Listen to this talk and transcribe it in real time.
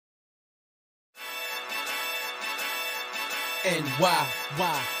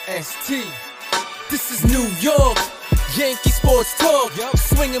NYYST. This is New York. Yankee sports talk.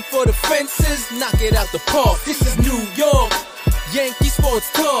 Swinging for the fences, knock it out the park. This is New York. Yankee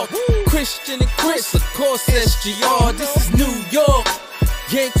sports talk. Christian and Chris, of course SGR. This is New York.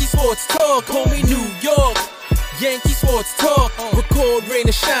 Yankee sports talk, homie, New York. Yankee sports talk. Record, rain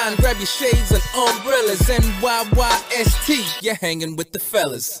or shine. Grab your shades and umbrellas. NYYST. You're hanging with the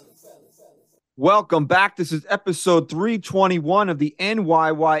fellas. Welcome back. This is episode 321 of the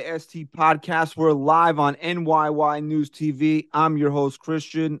NYYST podcast. We're live on NYY News TV. I'm your host,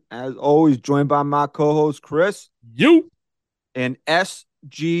 Christian, as always, joined by my co-host, Chris. You. And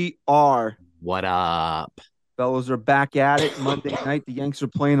SGR. What up? Fellas are back at it. Monday night, the Yanks are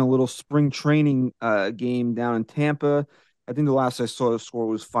playing a little spring training game down in Tampa. I think the last I saw the score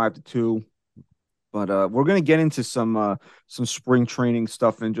was 5-2. But we're gonna get into some spring training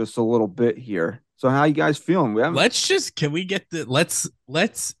stuff in just a little bit here. So how you guys feeling? Can we get the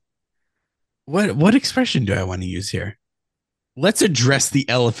let's what expression do I want to use here? Let's address the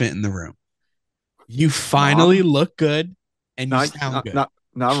elephant in the room. You finally look good and you sound good.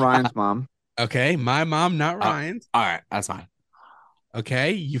 Not Ryan's mom. Okay, my mom, not Ryan's. All right, that's fine.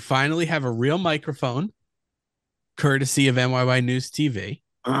 Okay, you finally have a real microphone, courtesy of NYY News TV.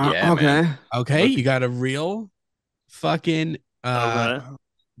 Yeah, okay. man. Okay, you got a real fucking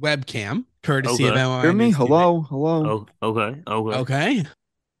webcam, courtesy of NYY Hear me? News Hello, TV. hello. Oh, okay. Okay,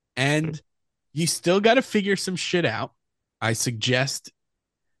 and you still got to figure some shit out. I suggest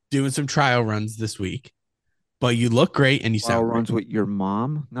doing some trial runs this week, but you look great and you Trial sound runs great. with your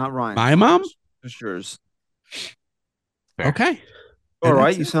mom, not Ryan. My mom? Just yours. Fair. Okay. All And right,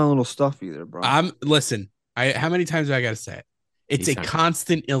 that's you it. sound a little stuffy there, bro. Listen, how many times do I got to say it? It's You a sound-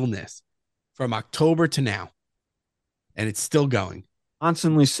 constant illness from October to now, and it's still going.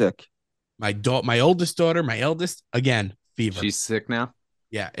 Constantly sick. My oldest daughter, my eldest, again, fever. She's sick now.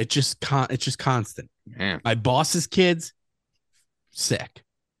 Yeah, it's just constant. Man. My boss's kids, sick.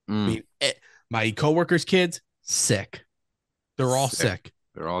 My coworkers' kids, sick. They're all sick.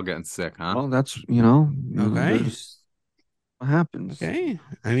 They're all getting sick, huh? Well, that's Okay. there's- what happens. Okay.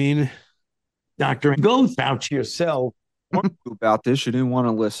 I mean, Doctor, go vouch yourself. About this, you didn't want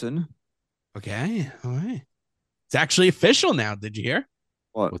to listen. okay. All right. It's actually official now. Did you hear?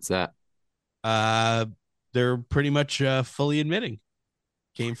 What's that? They're pretty much fully admitting.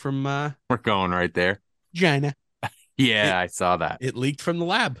 Came from We're going right there. China. Yeah, I saw that. It leaked from the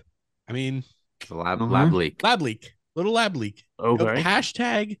lab. I mean, The lab Uh-huh. leak. lab leak. Little lab leak. Okay.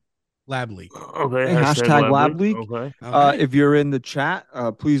 Hashtag lab leak. Okay. Hashtag lab leak. Okay. Okay. If you're in the chat,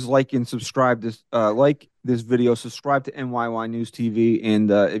 please like and subscribe this. Like this video, subscribe to NYY News TV,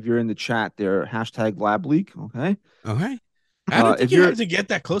 and if you're in the chat, there hashtag lab leak. Okay. Okay. I don't if think you you're- have to get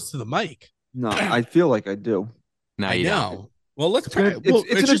that close to the mic. No, I feel like I do. No, I you don't. know. Well, let's It's, gonna- try. it's,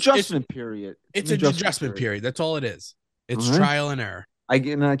 it's an just- adjustment period. It's an adjustment period. That's all it is. It's Okay. trial and error. I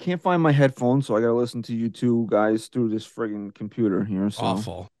can't find my headphones, so I gotta listen to you two guys through this friggin' computer here. So.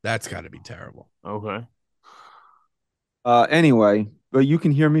 Awful. That's got to be terrible. Okay. Anyway, but you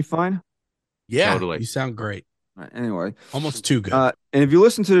can hear me fine. Yeah. Totally. You sound great. All right, anyway, Almost too good. and if you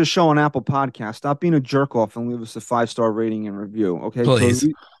listen to the show on Apple Podcast, stop being a jerk off and leave us a 5-star rating and review. Okay, Please.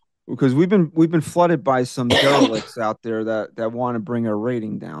 because we've been flooded by some derelicts out there that want to bring our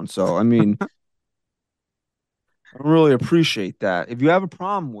rating down. So I mean, I really appreciate that. If you have a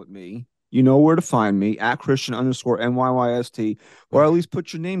problem with me, you know where to find me at Christian_NYYST, or at least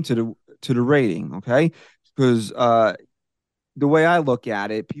put your name to the rating. Okay, because the way I look at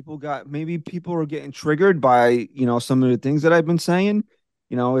it, people are getting triggered by, some of the things that I've been saying.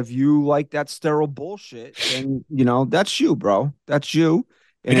 If you like that sterile bullshit, then, that's you, bro. That's you.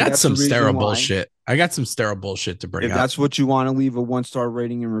 I got that's some the reason sterile why. bullshit. I got some sterile bullshit to bring If up. that's what you want to leave a 1-star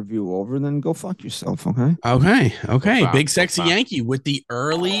rating and review over, then go fuck yourself. Okay. Okay. Wow. Big sexy Wow. Yankee with the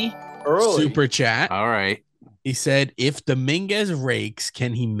early super chat. All right. He said, if Dominguez rakes,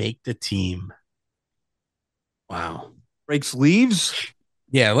 can he make the team? Wow. Breaks leaves.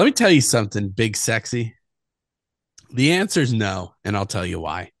 Yeah, let me tell you something, big sexy. The answer is no, and I'll tell you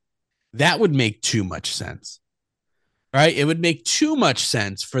why. That would make too much sense. Right? It would make too much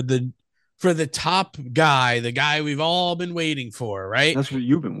sense for the top guy, the guy we've all been waiting for, right? That's what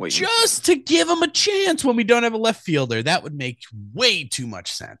you've been waiting. Just to give him a chance when we don't have a left fielder. That would make way too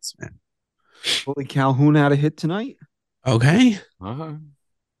much sense, man. Willie Calhoun had a hit tonight. Okay. Uh-huh.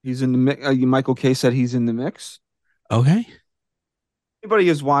 He's in the mix. Michael K said he's in the mix. Okay. Anybody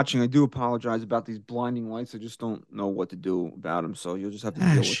is watching, I do apologize about these blinding lights. I just don't know what to do about them. So you'll just have to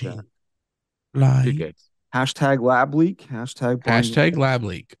deal with that. You're good. Hashtag lab leak. Hashtag blinding Hashtag lab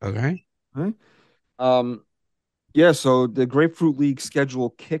leak. Okay. lights. Yeah, so the Grapefruit League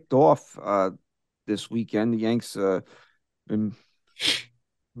schedule kicked off this weekend. The Yanks been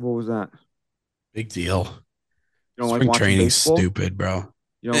what was that? Big deal. You don't like Spring watching training's baseball? stupid, bro.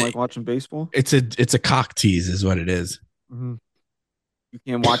 You don't like watching baseball? It's a cock tease, is what it is. Mm-hmm. You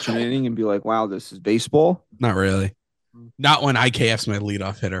can't watch an inning and be like, "Wow, this is baseball." Not really. Not when IKF's my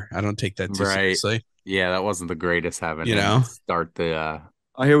leadoff hitter. I don't take that too seriously. Yeah, that wasn't the greatest having You him know? start the.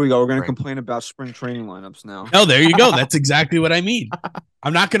 Oh, here we go. We're going to Right. complain about spring training lineups now. No, there you go. That's exactly what I mean.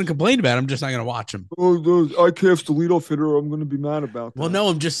 I'm not going to complain about it. I'm just not going to watch him. Oh, IKF's the leadoff hitter. I'm going to be mad about that. Well, no,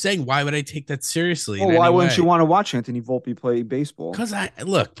 I'm just saying, why would I take that seriously? Well, why wouldn't you want to watch Anthony Volpe play baseball? Because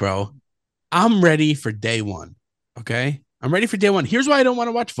look, bro, I'm ready for day one. Okay. I'm ready for day one. Here's why I don't want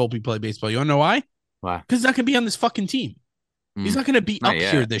to watch Volpe play baseball. You want to know why? Why? Because he's not going to be on this fucking team. He's not going to be Not up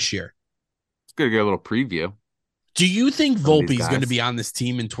yet. here this year. It's good to get a little preview. Do you think Some of these Volpe's going to guys. be on this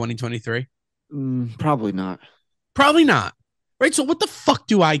team in 2023? Probably not. Probably not. Right. So what the fuck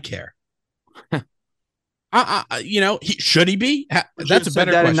do I care? Should he be? That's a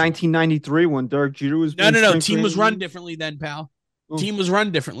better that question. in 1993 when Derek Jeter was. No. spring Team was training run league? differently then, pal. Oh. Team was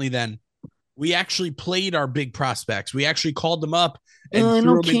run differently then. We actually played our big prospects. We actually called them up and I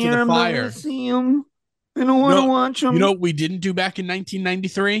threw don't them into care. the I'm not fire. gonna see him. I don't want to watch him. You know what we didn't do back in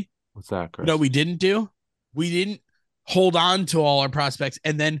 1993? What's that, Chris? No, we didn't do. We didn't hold on to all our prospects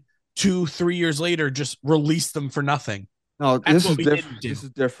and then 2-3 years later just release them for nothing. No, That's this what is we different. didn't do. This is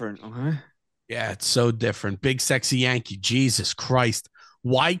different. Okay. Yeah, it's so different. Big sexy Yankee. Jesus Christ.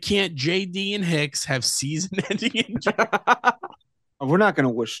 Why can't JD and Hicks have season-ending injury? We're not going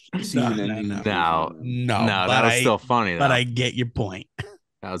to wish season No, ending. no. injuries No, on them. No, that was still funny. Though. But I get your point.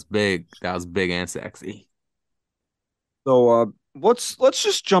 That was big. That was big and sexy. So let's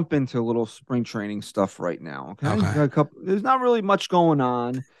just jump into a little spring training stuff right now. Okay. Okay. Got a couple, there's not really much going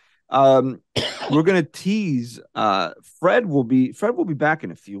on. We're gonna tease. Fred will be back in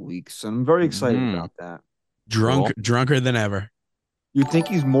a few weeks. I'm very excited about that. Drunker than ever. You think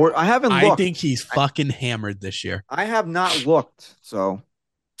he's more? I haven't looked. I think he's fucking hammered this year. I have not looked. So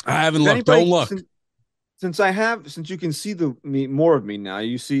I haven't if looked. anybody- Don't look. Since you can see more of me now.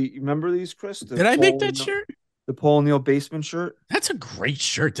 You remember these, Chris? Did I make that shirt? The Paul Neal basement shirt. That's a great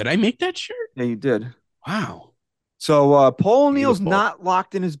shirt. Did I make that shirt? Yeah, you did. Wow. So Paul Neal's Beautiful. not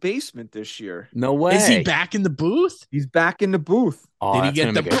locked in his basement this year. No way. Is he back in the booth? He's back in the booth. Oh, Did he that's get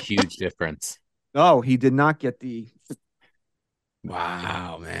gonna the- make a huge difference. No, he did not get the.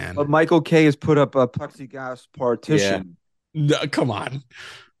 Wow, man. But Michael K has put up a plexiglass partition. No, come on.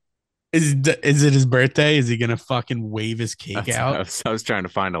 Is it his birthday? Is he gonna fucking wave his cake out? I was trying to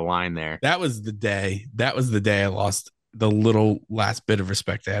find a line there. That was the day. That was the day I lost the little last bit of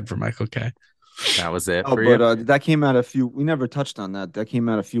respect I had for Michael K. That was it. Oh, for you? but that came out we never touched on that. That came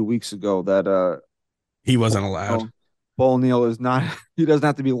out a few weeks ago that He wasn't allowed. Paul Neal is not, he doesn't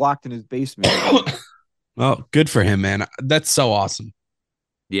have to be locked in his basement. Well, good for him, man. That's so awesome.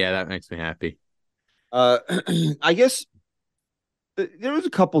 Yeah, that makes me happy. I guess there was a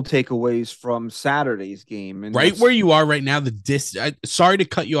couple takeaways from Saturday's game. And Right that's- where you are right now, sorry to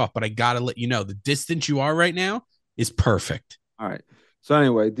cut you off, but I gotta let you know the distance you are right now is perfect. All right. So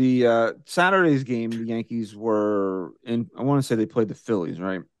anyway, the Saturday's game, the Yankees were in. I want to say they played the Phillies,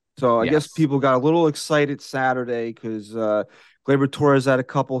 right? So I guess Yes. people got a little excited Saturday because Gleyber Torres had a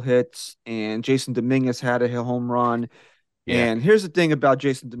couple hits and Jason Dominguez had a home run. Yeah. And here's the thing about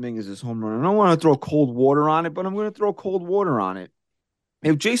Jason Dominguez's home run. I don't want to throw cold water on it, but I'm going to throw cold water on it.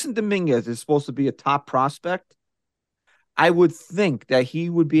 If Jason Dominguez is supposed to be a top prospect, I would think that he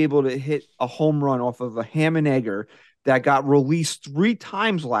would be able to hit a home run off of a ham and egger that got released 3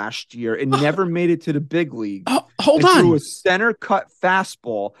 times last year and never made it to the big league. Oh, hold and threw on. a center cut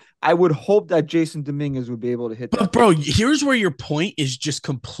fastball. I would hope that Jason Dominguez would be able to hit that. But bro, here's where your point is just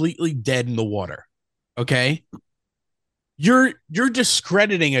completely dead in the water. Okay? You're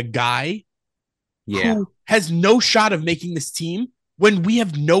discrediting a guy Yeah. who has no shot of making this team when we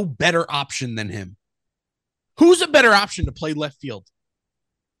have no better option than him. Who's a better option to play left field?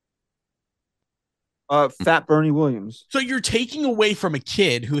 Fat Bernie Williams. So you're taking away from a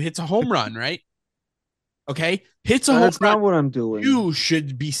kid who hits a home rome run, Okay? Hits a home That's not run. what I'm doing. You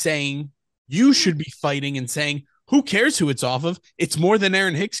should be fighting and saying, who cares who it's off of? It's more than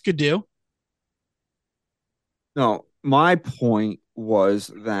Aaron Hicks could do. No, my point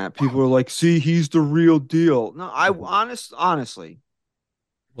was that people were like, see, he's the real deal. No, honestly,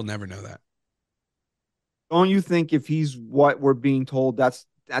 We'll never know that. don't you think if he's what we're being told, that's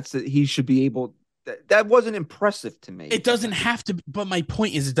that he should be able that wasn't impressive to me. It doesn't have to, but my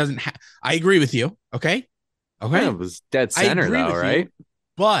point is it doesn't I agree with you. Okay. Yeah, it was dead center I agree though, with right? you,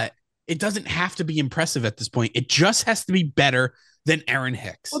 but It doesn't have to be impressive at this point. It just has to be better than Aaron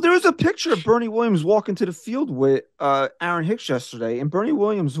Hicks. Well, there was a picture of Bernie Williams walking to the field with Aaron Hicks yesterday, and Bernie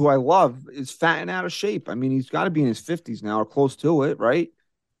Williams, who I love, is fat and out of shape. I mean, he's got to be in his 50s now or close to it, right?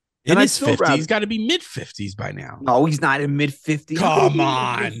 In his 50s, he's got to be mid 50s by now. No, he's not in mid 50s. Come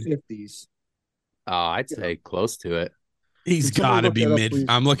on. Mid-50s. Oh, I'd say close to it. He's Can got somebody to look be that up, mid. please?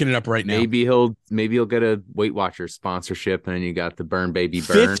 I'm looking it up right now. Maybe he'll get a Weight Watchers sponsorship, and then you got the Burn Baby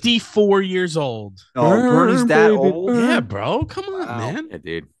Burn. 54 years old. No, Bernie's that old. Yeah, bro. Come on, Wow. man. Yeah,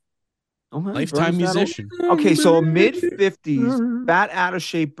 dude. Okay, Lifetime Bernie's that old. musician. Okay, so mid 50s, fat out of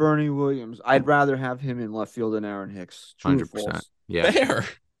shape Bernie Williams. I'd rather have him in left field than Aaron Hicks. True or 100%. false? Yeah, There.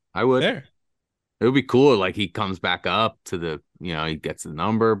 I would. There. It would be cool. Like he comes back up to the, he gets the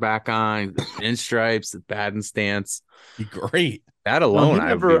number back on, the pinstripes, the batting stance. Be great. That No, alone,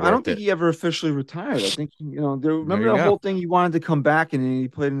 I don't think he ever officially retired. I think remember you the go. whole thing. He wanted to come back, and then he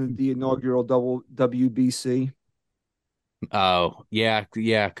played in the inaugural WBC. Oh, yeah,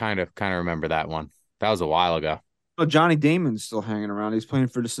 kind of remember that one. That was a while ago. Oh, Johnny Damon's still hanging around. He's playing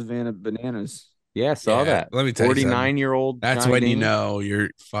for the Savannah Bananas. Yeah, saw Yeah, that. let me tell you something. 49-year-old. That's Johnny when you Damon. know you're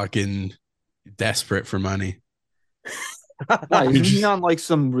fucking desperate for money. Why, isn't just- he on like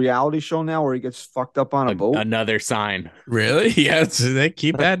some reality show now where he gets fucked up on a boat? Another sign. Really? Yeah, so they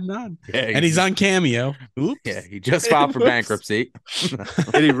keep adding on. Yeah, And he's on Cameo. Oops. Yeah, he just filed for Whoops. bankruptcy.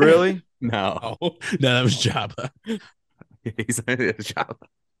 Did he really? No, Oh, no, that was Jabba.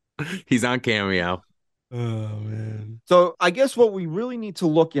 he's on Cameo. Oh, man. So I guess what we really need to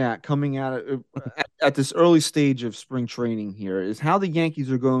look at coming at this early stage of spring training here is how the Yankees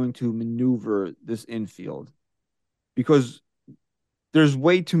are going to maneuver this infield, because there's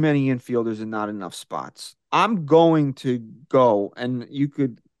way too many infielders and not enough spots. I'm going to go, and you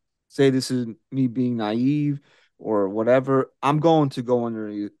could say this is me being naive or whatever. I'm going to go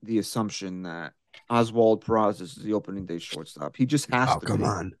under the assumption that Oswald Peraza is the opening day shortstop. He just has Oh, to come be.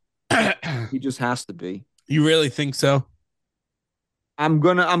 on. He just has to be. You really think so? I'm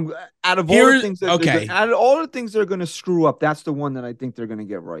out of all Here- the things that okay. out of all the things they're gonna screw up, that's the one that I think they're gonna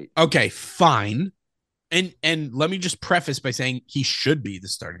get right. Okay, fine. And let me just preface by saying he should be the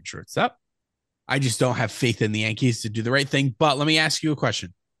starting shortstop. I just don't have faith in the Yankees to do the right thing. But let me ask you a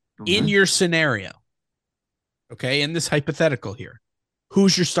question. In your scenario, okay, in this hypothetical here,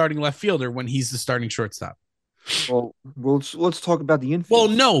 who's your starting left fielder when he's the starting shortstop? well, let's talk about the Well,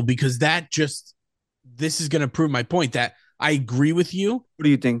 infield. no, because this is going to prove my point that I agree with you. What do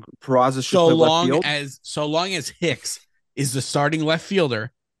you think? Peraza should play left field? So long as Hicks is the starting left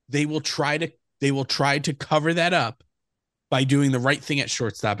fielder, they will try to cover that up by doing the right thing at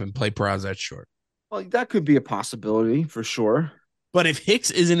shortstop and play Peraza at short. Well, that could be a possibility for sure. But if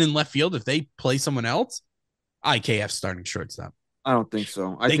Hicks isn't in left field, if they play someone else, IKF starting shortstop. I don't think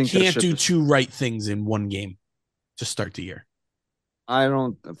so. They think can't do two right things in one game to start the year. I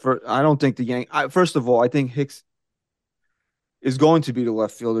don't think the Yankees. First of all, I think Hicks is going to be the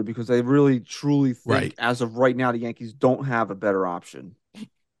left fielder because I really truly think, Right. as of right now, the Yankees don't have a better option.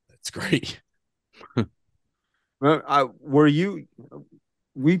 That's great.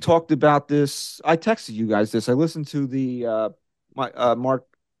 We talked about this. I texted you guys this. I listened to the Mike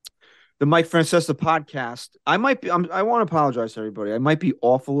Francesa podcast. I want to apologize to everybody. I might be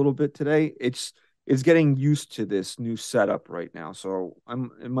off a little bit today. It's getting used to this new setup right now. So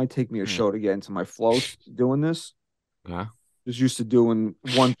it might take me a show to get into my flow doing this. Yeah. Just used to doing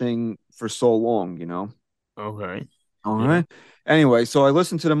one thing for so long, Okay. All right. Anyway, so I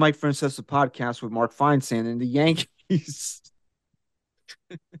listened to the Mike Francesa podcast with Mark Feinsand, and the Yankees.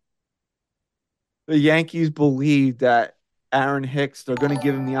 The Yankees believe that Aaron Hicks, they're going to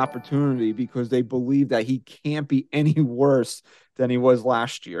give him the opportunity because they believe that he can't be any worse than he was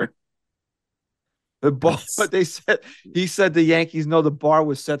last year. But he said the Yankees know the bar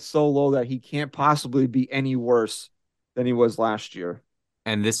was set so low that he can't possibly be any worse than he was last year.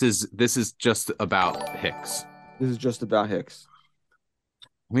 And this is just about Hicks. This is just about Hicks.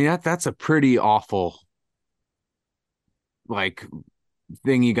 I mean, that's a pretty awful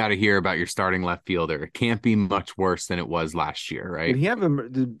thing you got to hear about your starting left fielder. It can't be much worse than it was last year, right?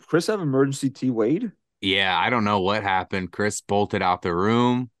 Did Chris have emergency T Wade? Yeah, I don't know what happened. Chris bolted out the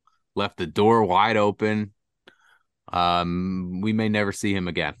room, left the door wide open. We may never see him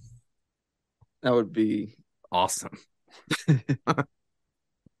again. That would be Awesome.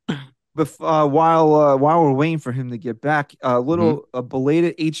 But while we're waiting for him to get back, a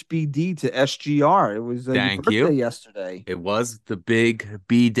belated HBD to SGR. It was your Thank birthday you. yesterday. It was the big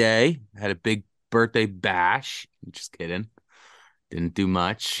B day. Had a big birthday bash. Just kidding. Didn't do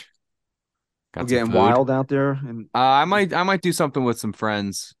much. We're Got some getting food. wild out there, and I might do something with some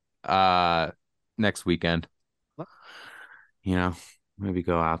friends next weekend. You know, maybe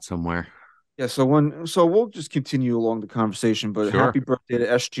go out somewhere. Yeah, so we'll just continue along the conversation, but Sure. happy birthday to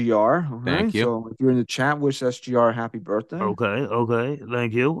SGR. All right. Thank you. So if you're in the chat, wish SGR happy birthday. Okay.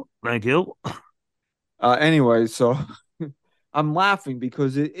 Thank you. Anyway, so I'm laughing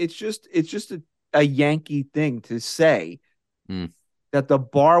because it's just a Yankee thing to say Mm. that the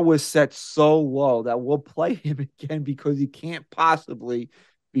bar was set so low that we'll play him again because he can't possibly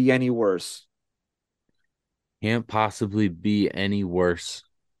be any worse. Can't possibly be any worse.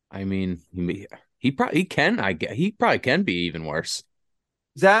 I mean, he probably can. I get he probably can be even worse.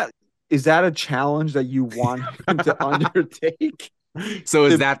 Is that a challenge that you want him to undertake? So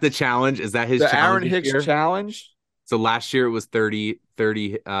is The, that the challenge? Is that his the Aaron challenge this Hicks year? challenge? So last year it was 30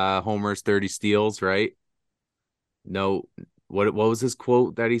 homers, 30 steals, right? No, what was his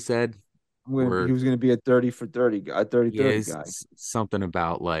quote that he said? He Or was going to be a 30 for 30, a 30 yeah, 30 it's guy. something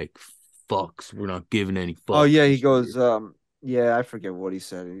about like fucks. We're not giving any fucks. Oh yeah, he this year. goes, yeah, I forget what he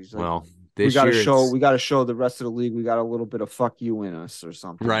said. He's like, Well, we this got to year show, it's we got to show the rest of the league we got a little bit of fuck you in us or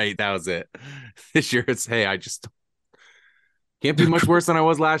something. right. That was it. This year it's hey, I just can't be much worse than I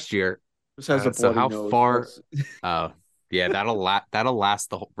was last year. Just has a So bloody how nose. far? Yeah, that'll last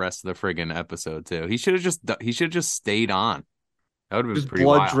the rest of the friggin' episode too. He should have just stayed on. That would have been Just pretty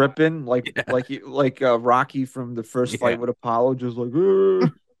blood wild. dripping, like Yeah. like Rocky from the first Yeah. fight with Apollo, just like.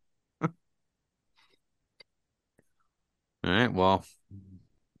 "Ugh." All right. Well,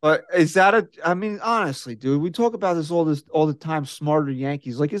 But is that I mean, honestly, dude, we talk about this all the time. Smarter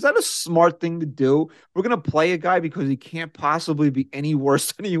Yankees, like, is that a smart thing to do? We're gonna play a guy because he can't possibly be any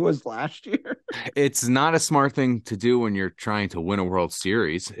worse than he was last year. it's not a smart thing to do when you're trying to win a World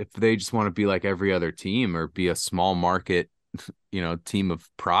Series. If they just want to be like every other team or be a small market, team of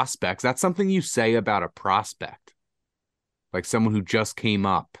prospects, that's something you say about a prospect, like someone who just came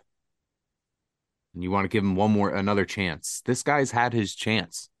up, and you want to give him another chance. This guy's had his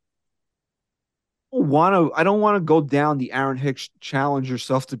chance. I don't want to go down the Aaron Hicks challenge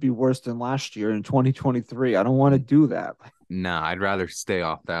yourself to be worse than last year in 2023. I don't want to do that. Nah, I'd rather stay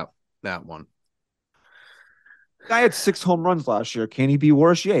off that one. The guy had 6 home runs last year. Can he be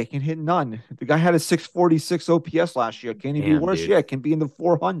worse? Yeah, he can hit none. The guy had a 646 OPS last year. Can he be Damn, worse? dude. Yeah, can be in the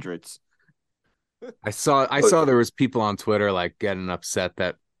 400s. I saw there was people on Twitter like getting upset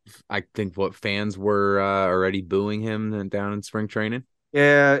that I think what fans were already booing him down in spring training.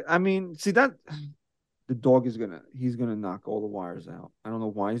 Yeah, I mean, see that the dog he's gonna knock all the wires out. I don't know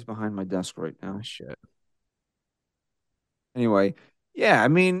why he's behind my desk right now. Oh, shit. Anyway, yeah, I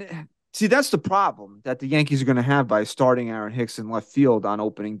mean, see, that's the problem that the Yankees are going to have by starting Aaron Hicks in left field on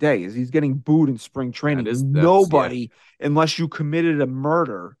opening day is he's getting booed in spring training. Nobody, unless you committed a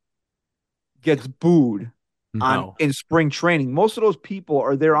murder, gets booed in spring training. Most of those people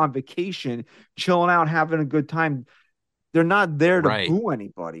are there on vacation, chilling out, having a good time. They're not there to boo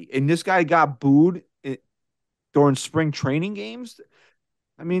anybody. And this guy got booed during spring training games.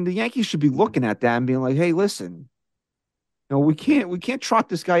 I mean, the Yankees should be looking at that and being like, "Hey, listen, we can't trot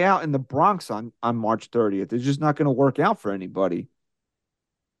this guy out in the Bronx on March 30th. It's just not going to work out for anybody."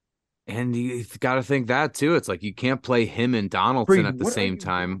 And you've got to think that too. It's like you can't play him and Donaldson at the same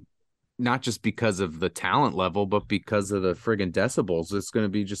time, not just because of the talent level, but because of the friggin' decibels. It's going to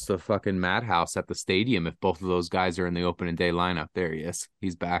be just a fucking madhouse at the stadium if both of those guys are in the opening day lineup. There he is.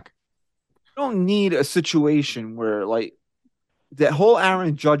 He's back. You don't need a situation where like that whole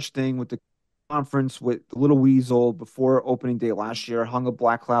Aaron Judge thing with the conference with the Little Weasel before opening day last year hung a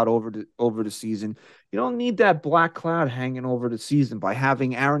black cloud over the season. You don't need that black cloud hanging over the season by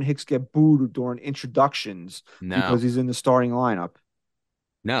having Aaron Hicks get booed during introductions because he's in the starting lineup.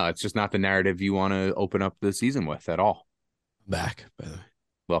 No, it's just not the narrative you want to open up the season with at all. Back, by the way.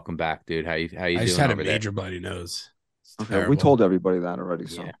 Welcome back, dude. How you doing? I just had a major bloody nose. Okay, we told everybody that already,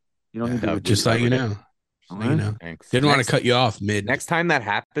 so you don't need to just let you know. Thanks. Didn't want to cut you off mid. Next time that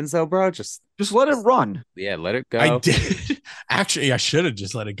happens, though, bro, just let it run. Yeah, let it go. I did. Actually, I should have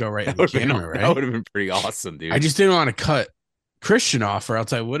just let it go right in the camera, right? That would have been pretty awesome, dude. I just didn't want to cut Christian off, or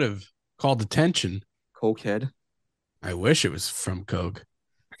else I would have called attention. Cokehead. I wish it was from Coke.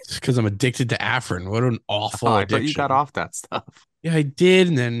 Just because I'm addicted to Afrin. What an awful addiction. I thought you got off that stuff. Yeah, I did,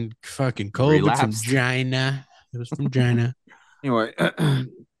 and then fucking COVID from China. It was from China. Anyway,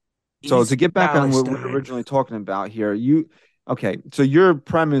 so to get back on what we were originally talking about here, so your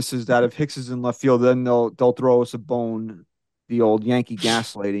premise is that if Hicks is in left field, then they'll throw us a bone, the old Yankee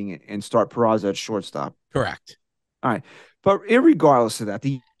gaslighting, and start Peraza at shortstop. Correct. All right. But irregardless of that,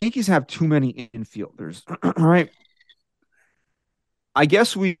 the Yankees have too many infielders. All right. I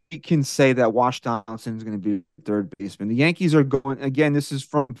guess we can say that Wash Donaldson is going to be third baseman. The Yankees are going again. This is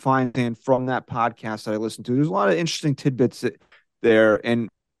from Fine and from that podcast that I listened to. There's a lot of interesting tidbits there. And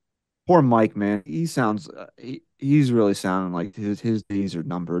poor Mike, man, he sounds he's really sounding like his days are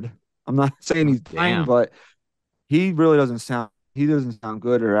numbered. I'm not saying he's dying, Damn. but he really doesn't sound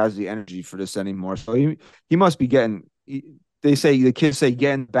good or has the energy for this anymore. So he must be getting. They say the kids say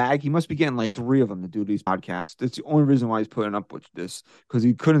get in the bag. He must be getting like 3 of them to do these podcasts. That's the only reason why he's putting up with this because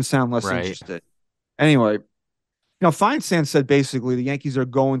he couldn't sound less Right. interested. Anyway, Feinstein said basically the Yankees are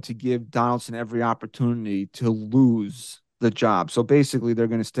going to give Donaldson every opportunity to lose the job. So basically, they're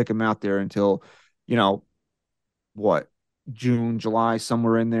going to stick him out there until, what, June, July,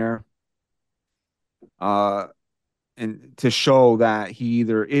 somewhere in there. And to show that he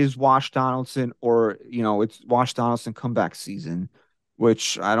either is Wash Donaldson or, it's Wash Donaldson comeback season,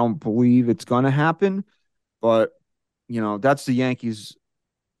 which I don't believe it's going to happen. But, that's the Yankees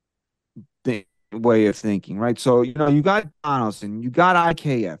way of thinking, right? So, you got Donaldson, you got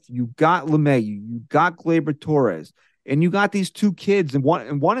IKF, you got LeMahieu, you got Gleyber Torres, and you got these 2 kids, and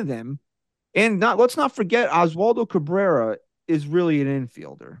one of them, and let's not forget Oswaldo Cabrera is really an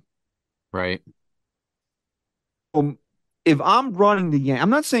infielder. Right. If I'm running the Yankees, I'm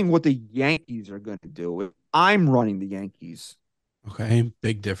not saying what the Yankees are going to do. If I'm running the Yankees, Okay,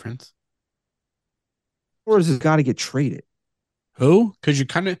 big difference. Torres has got to get traded. Who? Because your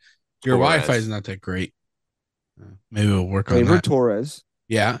Torres. Wi-Fi is not that great. Maybe we'll work on Gleyber that. Torres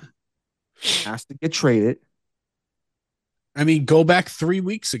Yeah. has to get traded. I mean, go back 3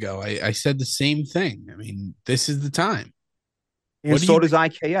 weeks ago. I said the same thing. I mean, this is the time. And What do so you- does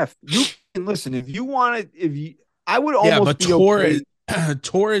IKF. You can listen if you want it. I would Yeah, almost but be Torres, okay.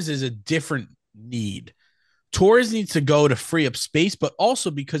 Torres is a different need. Torres needs to go to free up space, but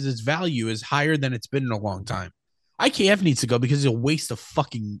also because his value is higher than it's been in a long time. IKF needs to go because it's a waste of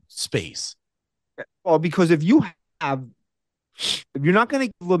fucking space. Well, because if you're not going to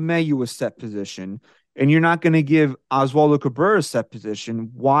give LeMahieu a set position and you're not going to give Oswaldo Cabrera a set position,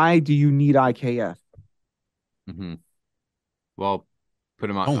 why do you need IKF? Mm-hmm. Well, put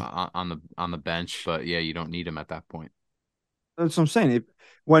him on the bench, but yeah, you don't need him at that point. That's what I'm saying.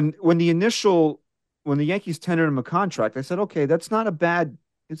 When the Yankees tendered him a contract, I said, okay, it's not bad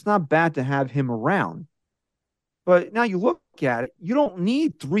to have him around. But now you look at it, you don't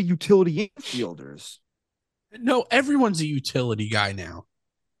need 3 utility infielders. No, everyone's a utility guy now.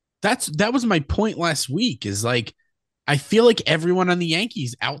 That was my point last week. Is like, I feel like everyone on the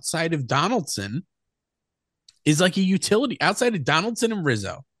Yankees outside of Donaldson is like a utility. Outside of Donaldson and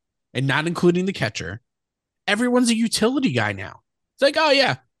Rizzo, and not including the catcher, everyone's a utility guy now. It's like, oh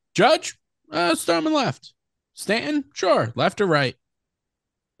yeah, Judge, start him in left. Stanton, sure, left or right.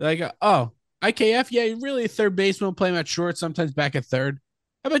 Like, oh, IKF, yeah, you're really a third baseman, will play him at short, sometimes back at third.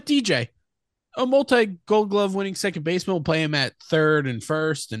 How about DJ? A multi-Gold Glove winning second baseman, will play him at third and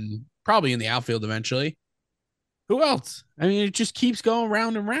first, and probably in the outfield eventually. Who else? I mean, it just keeps going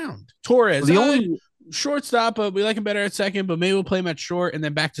round and round. Torres, The only shortstop, but we like him better at second, but maybe we'll play him at short and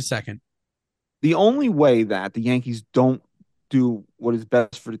then back to second. the only way that the Yankees don't do what is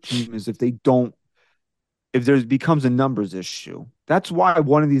best for the team is if there becomes a numbers issue. That's why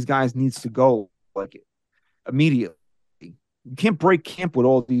one of these guys needs to go like immediately. You can't break camp with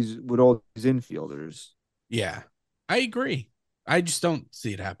all these infielders. Yeah, I agree. I just don't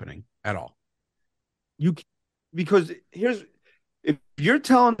see it happening at all. Because if you're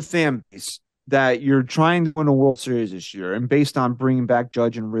telling the fan base that you're trying to win a World Series this year, and based on bringing back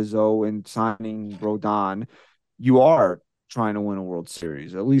Judge and Rizzo and signing Rodon, you are trying to win a World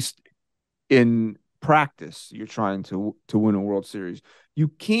Series. At least in practice, you're trying to win a World Series. You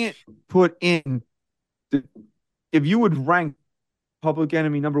can't put in if you would rank public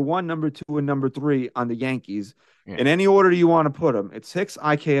enemy number 1, number 2, and number 3 on the Yankees in any order you want to put them. It's Hicks,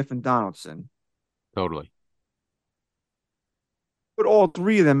 IKF, and Donaldson. Totally. Put all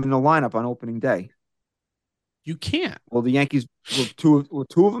 3 of them in the lineup on opening day. You can't. Will the Yankees will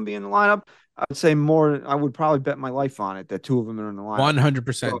 2 of them be in the lineup? I'd say more. I would probably bet my life on it that 2 of them are in the lineup.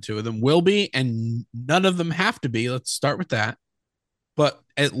 100%. 2 of them will be, and none of them have to be. Let's start with that. But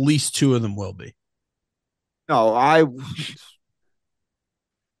at least 2 of them will be. No,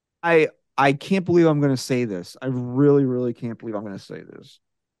 I can't believe I'm going to say this. I really, really can't believe I'm going to say this.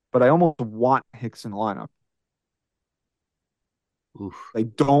 But I almost want Hicks in the lineup. Oof. I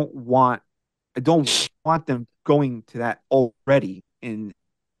don't want them going to that already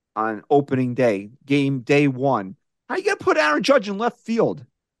on opening day, game day 1. How you going to put Aaron Judge in left field?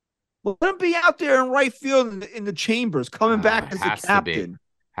 Let him be out there in right field in the chambers, coming back as the captain.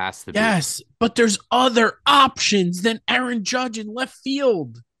 Has to be. Yes, but there's other options than Aaron Judge in left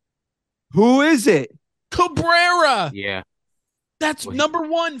field. Who is it? Cabrera. Yeah. That's Well, number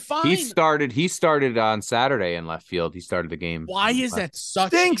one. Fine. He started on Saturday in left field. He started the game. Why is that such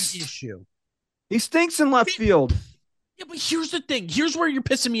Stinks. an issue? He stinks in left field. Yeah, but here's the thing. Here's where you're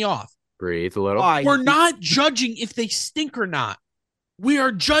pissing me off. Breathe a little. Why? We're not judging if they stink or not. We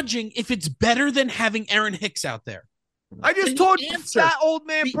are judging if it's better than having Aaron Hicks out there. I just And told the you answer- that old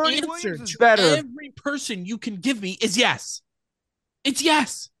man The Bernie answer Williams is to better. every person you can give me is yes. It's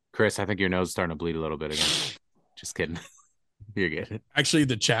yes. Chris, I think your nose is starting to bleed a little bit again. Just kidding. You're good. Actually,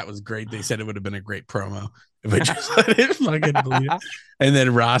 the chat was great. They said it would have been a great promo if I just let it fucking bleed. And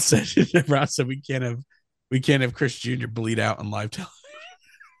then Ross said, we can't have Chris Jr. bleed out on live television.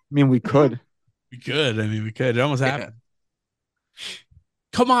 I mean, we could. We could. I mean, we could. It almost Yeah. happened.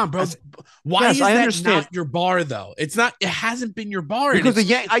 Come on, bro. Why Yes, is I that understand. not your bar, though? It's not. It hasn't been your bar. Because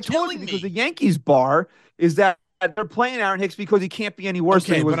and I told you because the Yankees bar is that they're playing Aaron Hicks because he can't be any worse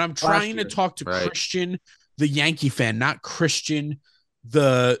than Okay, he was but I'm last trying to year. talk to Right. Christian, the Yankee fan, not Christian,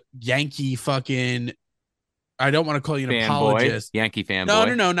 the Yankee fucking. I don't want to call you an Fanboy. apologist. Yankee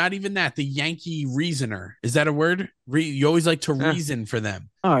fanboy. No, not even that. The Yankee reasoner. Is that a word? You always like to Yeah. reason for them.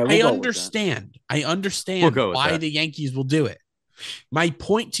 All right, we'll I go with understand. I understand We'll go with why that. the Yankees will do it. My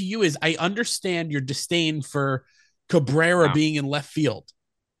point to you is I understand your disdain for Cabrera Wow. being in left field.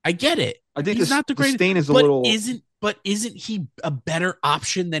 I get it. that. I think He's the, not the greatest, stain is a but little. isn't he a better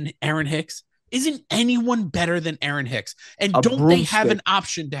option than Aaron Hicks? Isn't anyone better than Aaron Hicks? And A don't they have broomstick. an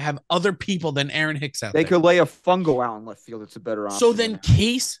option to have other people than Aaron Hicks out They there? could lay a fungo out in left field. It's a better option. So then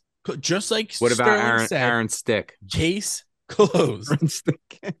case, just like What about Sterling said, Aaron Stick? case closed.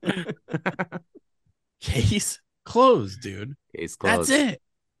 Case closed, dude. Case closed. That's it.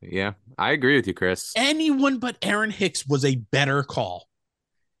 Yeah, I agree with you, Chris. Anyone but Aaron Hicks was a better call,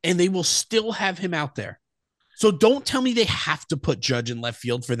 and they will still have him out there. So don't tell me they have to put Judge in left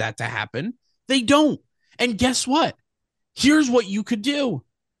field for that to happen. They don't. And guess what? Here's what you could do.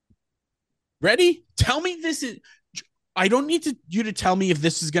 Ready? Tell me this is. I don't need you to tell me if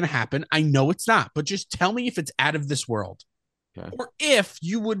this is going to happen. I know it's not, but just tell me if it's out of this world. Okay. Or if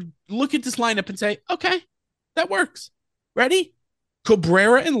you would look at this lineup and say, okay, that works. Ready?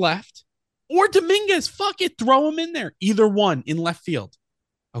 Cabrera in left or Dominguez. Fuck it. Throw him in there. Either one in left field.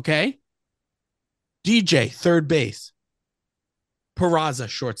 Okay. DJ, third base. Peraza,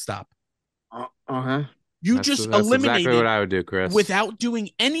 shortstop. Uh-huh. You That's just exactly eliminated what I would do, Chris. without doing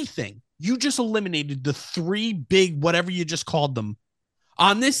anything. You just eliminated the three big, whatever you just called them,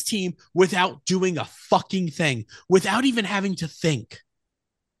 on this team without doing a fucking thing, without even having to think.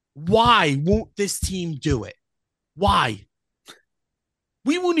 Why won't this team do it? Why?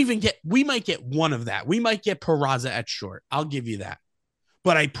 We might get one of that. We might get Peraza at short. I'll give you that.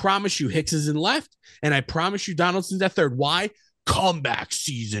 But I promise you, Hicks is in left, and I promise you, Donaldson's at third. Why? Comeback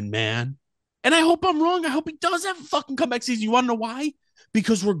season, man. And I hope I'm wrong. I hope he does have a fucking comeback season. You want to know why?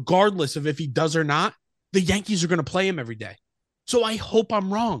 Because regardless of if he does or not, the Yankees are going to play him every day. So I hope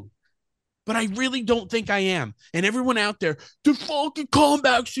I'm wrong. But I really don't think I am. And everyone out there, the fucking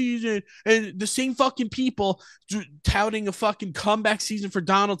comeback season, and the same fucking people touting a fucking comeback season for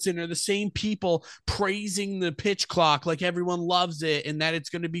Donaldson are the same people praising the pitch clock like everyone loves it and that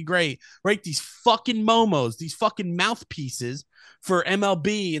it's going to be great, right? These fucking momos, these fucking mouthpieces for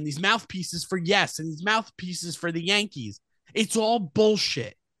MLB and these mouthpieces for yes and these mouthpieces for the Yankees. It's all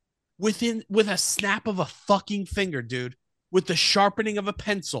bullshit. With a snap of a fucking finger, dude, with the sharpening of a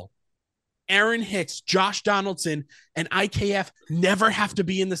pencil. Aaron Hicks, Josh Donaldson, and IKF never have to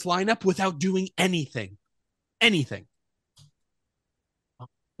be in this lineup without doing anything. Anything. They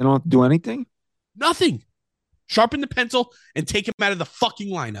don't have to do anything. Nothing. Sharpen the pencil and take him out of the fucking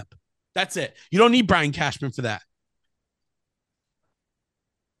lineup. That's it. You don't need Brian Cashman for that.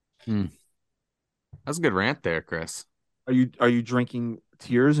 That's a good rant there, Chris. Are you drinking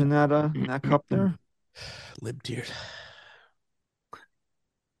tears in that cup there? Lib tears.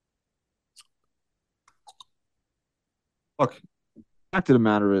 Look, the fact of the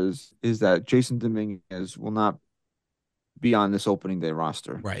matter is that Jason Dominguez will not be on this opening day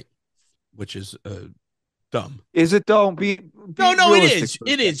roster. Right. Which is dumb. Is it though? Be No, it realistic is. for a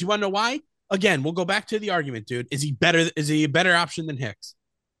It second. is. You want to know why? Again, we'll go back to the argument, dude. Is he better? Is he a better option than Hicks?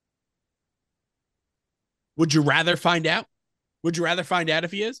 Would you rather find out? Would you rather find out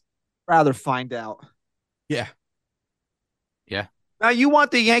if he is? Rather find out. Yeah. Now you want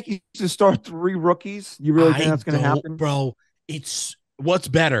the Yankees to start 3 rookies? You really think that's going to don't, happen, bro? It's what's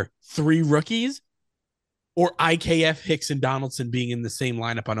better, 3 rookies or IKF, Hicks, and Donaldson being in the same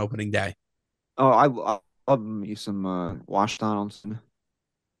lineup on opening day? Oh, I love me some Wash Donaldson.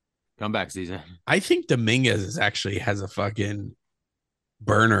 Comeback season. I think Dominguez actually has a fucking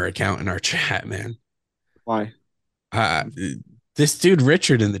burner account in our chat, man. Why? This dude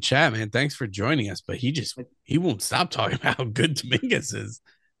Richard in the chat, man. Thanks for joining us, but he won't stop talking about how good Dominguez is.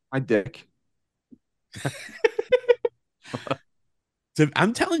 My dick.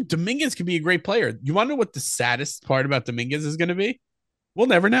 I'm telling Dominguez could be a great player. You want to know what the saddest part about Dominguez is going to be? We'll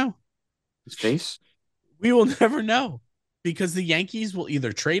never know. His face. We will never know because the Yankees will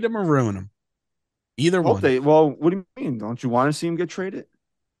either trade him or ruin him. Either one. Well, what do you mean? Don't you want to see him get traded?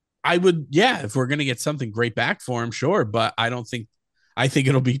 I would, yeah, if we're going to get something great back for him, sure. But I think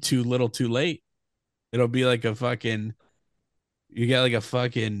it'll be too little too late. It'll be like you get like a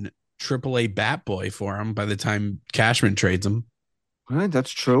fucking AAA bat boy for him by the time Cashman trades him. All right,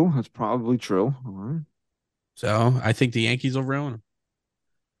 that's true. That's probably true. All right. So I think the Yankees will ruin him.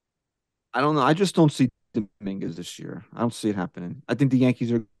 I don't know. I just don't see Dominguez this year. I don't see it happening. I think the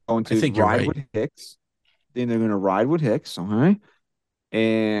Yankees are going to ride with Hicks. Then they're going to ride with Hicks. All right.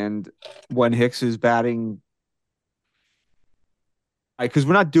 And when Hicks is batting, because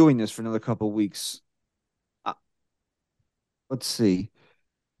we're not doing this for another couple of weeks. Let's see.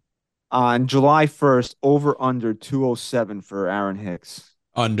 On July 1st, over under 207 for Aaron Hicks.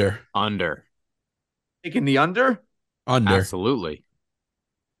 Under. Taking the under? Under. Absolutely.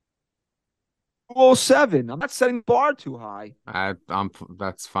 207. I'm not setting the bar too high.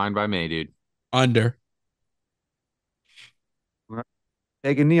 That's fine by me, dude. Under.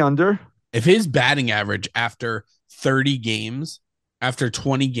 Taking the under. If his batting average after 30 games, after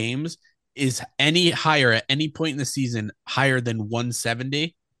 20 games, is any higher at any point in the season, higher than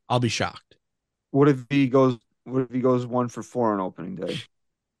 170, I'll be shocked. What if he goes 1 for 4 on opening day?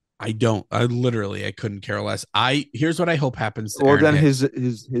 I couldn't care less. Here's what I hope happens to Aaron Hicks.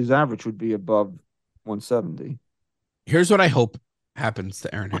 his average would be above 170. Here's what I hope happens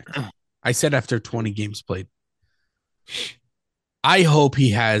to Aaron Hicks. I said after 20 games played. I hope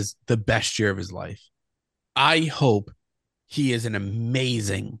he has the best year of his life. I hope he is an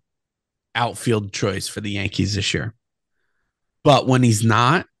amazing outfield choice for the Yankees this year. But when he's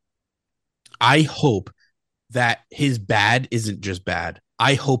not, I hope that his bad isn't just bad.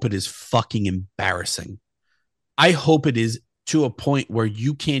 I hope it is fucking embarrassing. I hope it is to a point where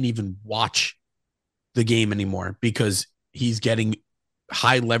you can't even watch the game anymore because he's getting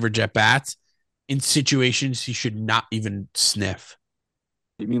high leverage at bats in situations he should not even sniff.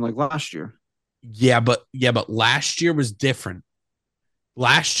 You mean like last year? Yeah, but last year was different.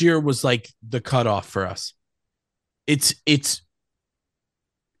 Last year was like the cutoff for us.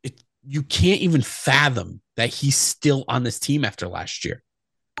 You can't even fathom that he's still on this team after last year.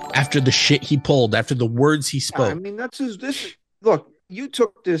 After the shit he pulled, after the words he spoke. Yeah, I mean, look, you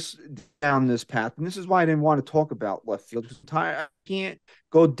took this down this path, and this is why I didn't want to talk about left field. I can't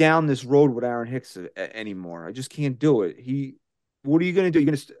go down this road with Aaron Hicks anymore. I just can't do it. What are you going to do?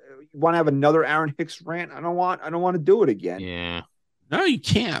 You want to have another Aaron Hicks rant? I don't want to do it again. Yeah. No, you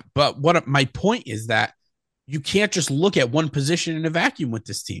can't. But my point is that you can't just look at one position in a vacuum with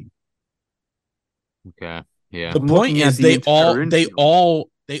this team. Okay. Yeah. The point is they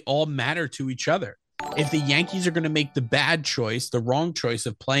all matter to each other. If the Yankees are going to make the bad choice, the wrong choice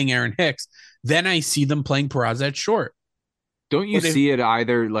of playing Aaron Hicks, then I see them playing Peraza at short. Don't you see it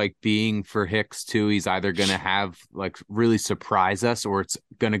either like being for Hicks too? He's either going to have like really surprise us, or it's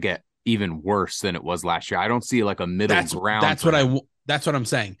going to get even worse than it was last year. I don't see like a middle ground. That's what I'm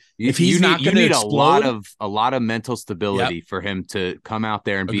saying. If he's not going to explode, a lot of mental stability for him to come out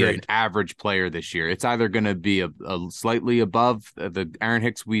there and be an average player this year. It's either going to be a slightly above the Aaron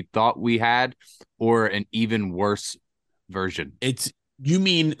Hicks we thought we had, or an even worse version. You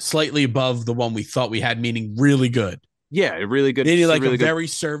mean slightly above the one we thought we had, meaning really good. Yeah, really good. Maybe like a very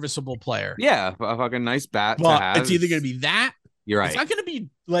serviceable player. Yeah, a fucking nice bat well, to have. It's either going to be that. You're right. It's not going to be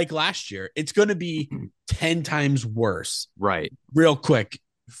like last year. It's going to be 10 times worse. Right. Real quick,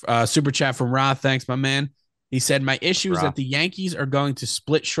 super chat from Roth. Thanks, my man. He said, my issue is that the Yankees are going to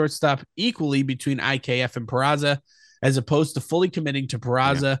split shortstop equally between IKF and Peraza, as opposed to fully committing to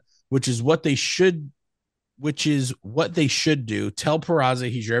Peraza, which is what they should do. Tell Peraza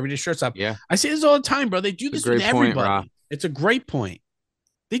he's your everyday shortstop. Yeah. I say this all the time, bro. They do this with everybody. It's a great point.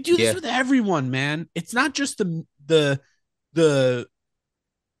 They do this with everyone, man. It's not just the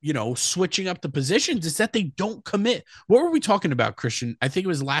switching up the positions. It's that they don't commit. What were we talking about, Christian? I think it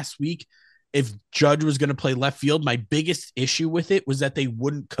was last week. If Judge was going to play left field, my biggest issue with it was that they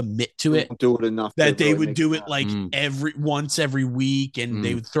wouldn't commit to it. Do it enough. That they would do it like once every week, and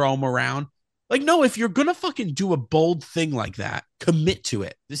they would throw him around. Like, no, if you're going to fucking do a bold thing like that, commit to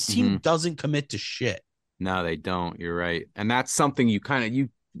it. This team doesn't commit to shit. No, they don't. You're right. And that's something you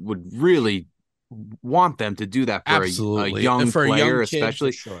would really want them to do that for a Absolutely. young For a player, young kid,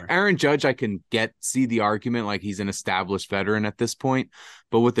 especially. for sure. Aaron Judge, I can see the argument like he's an established veteran at this point,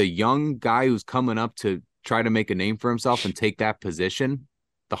 but with a young guy who's coming up to try to make a name for himself and take that position,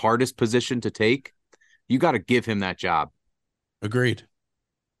 the hardest position to take, you got to give him that job. Agreed.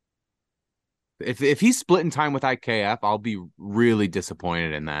 If he's splitting time with IKF, I'll be really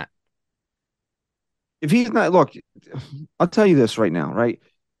disappointed in that. If he's not, look, I'll tell you this right now, right?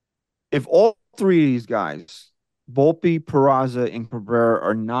 If all three of these guys, Volpe, Peraza, and Cabrera,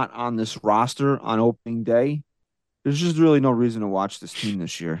 are not on this roster on opening day, there's just really no reason to watch this team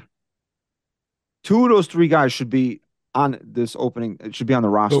this year. Two of those three guys should be on this opening. It should be on the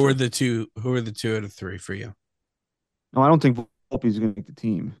roster. Who are the two out of three for you? No, I don't think Volpe's going to make the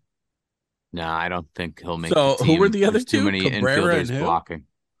team. No, I don't think he'll make So the team. who were the other There's two? Too many Cabrera and infielders who? blocking.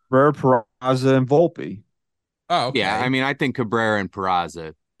 Cabrera, Peraza, and Volpe. Oh, okay. Yeah, I mean, I think Cabrera and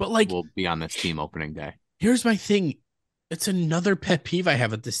Peraza But like, will be on this team opening day. here's my thing. It's another pet peeve I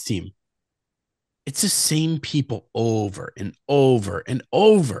have with this team. It's the same people over and over and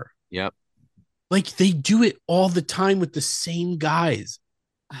over. Yep. Like they do it all the time with the same guys.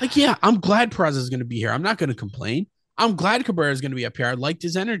 Like, yeah, I'm glad Peraza is going to be here. I'm not going to complain. I'm glad Cabrera is going to be up here. I liked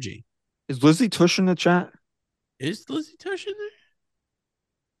his energy. Is Lizzie Tush in the chat? Is Lizzie Tush in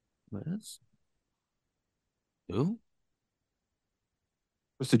there? Liz? Who?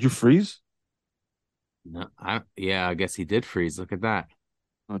 Chris, did you freeze? No, I guess he did freeze. Look at that.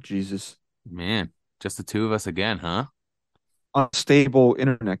 Oh, Jesus. Man, just the two of us again, huh? Unstable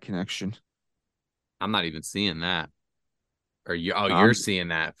internet connection. I'm not even seeing that. Or you? Oh, Um, you're seeing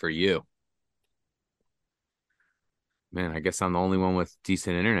that for you. Man, I guess I'm the only one with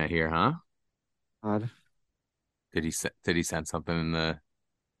decent internet here, huh? God. Did he send something in the?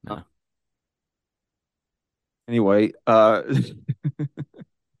 No. Anyway, this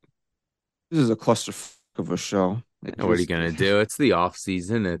is a clusterfuck of a show. What are you gonna do? It's the off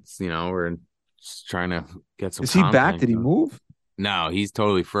season. It's we're just trying to get some. Is he back? content Did he going. move? No, he's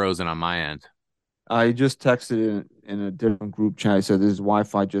totally frozen on my end. I just texted in a different group chat. He said his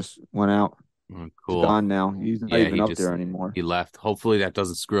Wi-Fi just went out. Oh, It's cool. gone now. He's not Yeah, even he up just- there anymore. He left. Hopefully that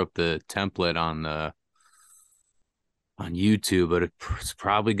doesn't screw up the template on YouTube, but it's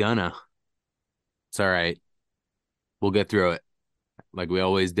probably gonna. It's all right. We'll get through it like we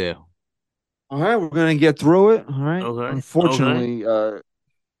always do. All right, we're gonna get through it. All right. Okay, Unfortunately,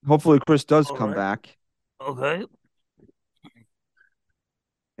 hopefully Chris does All come right. back. Okay.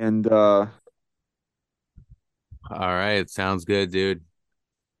 And All right, sounds good, dude.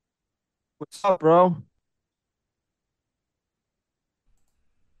 what's up, bro?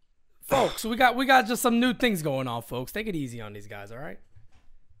 Folks, we got just some new things going on, folks. Take it easy on these guys, all right?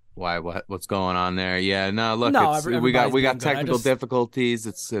 Why? What's going on there? Yeah, no. Look, No, we got everybody's doing good. technical difficulties.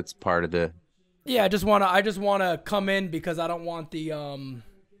 It's part of the. Yeah, I just wanna come in because I don't want the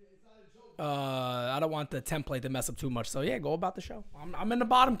template to mess up too much. So yeah, go about the show. I'm in the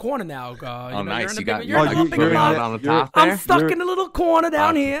bottom corner now. Nice. You got you're in the you- big you're lot. on the top there. I'm stuck in the little corner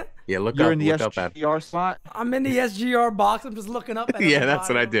down here. Yeah, look You're up. in the Look up at. SGR slot. I'm in the SGR box. I'm just looking up at Yeah, that's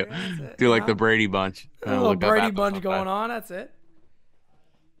what I do. everybody over there. That's it, Do you like the know? Brady Bunch. A little Look up Brady at the Bunch top going side. on. That's it.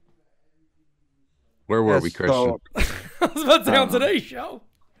 Where were Yes, we, Christian? so- I was about to say on today's show.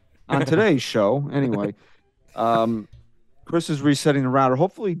 on today's show, anyway. Chris is resetting the router.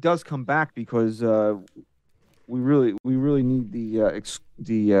 Hopefully, he does come back because we really need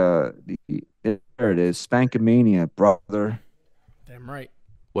there it is, Spankamania, brother. Damn right.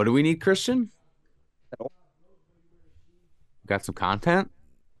 What do we need, Christian? Got some content?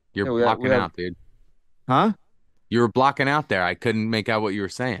 You're Yeah, we have- blocking out, dude. Huh? You were blocking out there. I couldn't make out what you were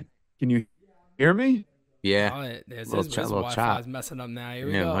saying. Can you hear me? Yeah. Oh, there's Little his chat, little Wi-Fi's chat. messing up now. Here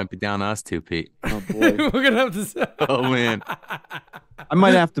we Yeah, it go. might be down to us too, Pete. Oh boy, We're gonna have to. Oh man. I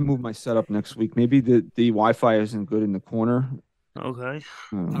might have to move my setup next week. Maybe the Wi-Fi isn't good in the corner. Okay. I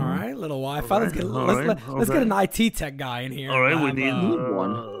don't know. All right, little Wi-Fi. Let's get All let's, right, let's get an IT tech guy in here. All right, we and need have,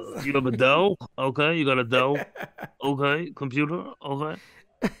 one. You have a Dell? Okay, you got a Dell. Okay, computer. Okay.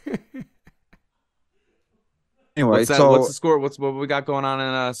 Anyway, What's so the score? What we got going on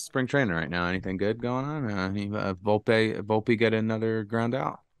in spring training right now? Anything good going on? Volpe get another ground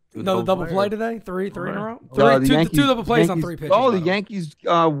out? Another double play today. Three in a row. the Two Yankees- double plays on Yankees- 3 pitches. Oh, by the the way. Yankees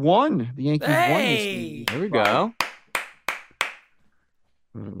won. The Yankees won this Hey! week. There we go.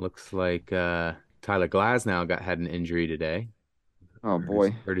 It looks like Tyler Glasnow had an injury today. Oh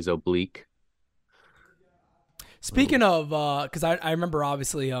boy. Hurt his oblique. Speaking of, because I remember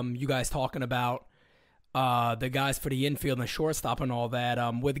obviously you guys talking about the guys for the infield and the shortstop and all that.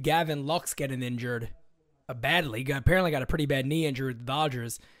 With Gavin Lux getting injured, badly. Apparently got a pretty bad knee injury with the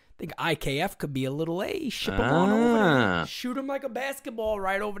Dodgers. I think IKF could be a little, ship him on over there. Shoot him like a basketball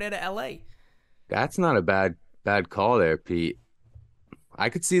right over there to L.A. That's not a bad call there, Pete. I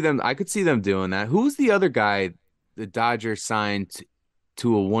could see them doing that. Who's the other guy the Dodgers signed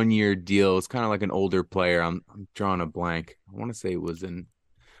to a 1-year deal? It's kind of like an older player. I'm drawing a blank. I want to say it was an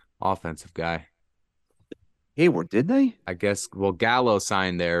offensive guy. Hayward, did they? I guess. Well, Gallo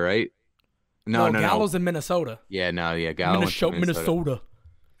signed there, right? No. Gallo's in Minnesota. Yeah, Gallo. Minnesota.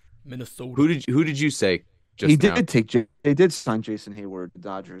 Who did you say? He did sign Jason Hayward, the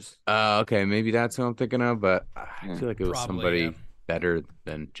Dodgers. Okay, maybe that's who I'm thinking of, but I feel like it was Probably, somebody better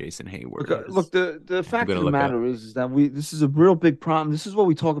than Jason Hayward. Look, the fact of the matter is that this is a real big problem. This is what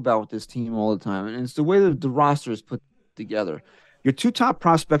we talk about with this team all the time, and it's the way that the roster is put together. Your 2 top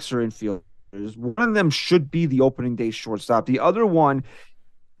prospects are infielders. One of them should be the opening day shortstop. The other one,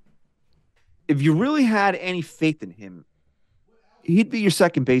 if you really had any faith in him, he'd be your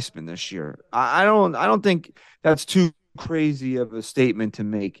second baseman this year. I don't think that's too crazy of a statement to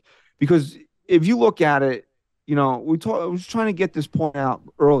make, because if you look at it, I was trying to get this point out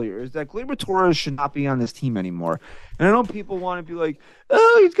earlier, is that Gleyber Torres should not be on this team anymore. And I know people want to be like,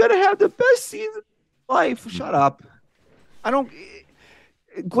 oh, he's going to have the best season of life. Shut up.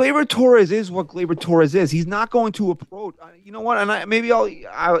 Gleyber Torres is what Gleyber Torres is. He's not going to approach. You know what? And maybe I'll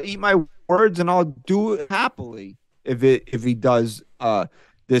eat my words and I'll do it happily if he does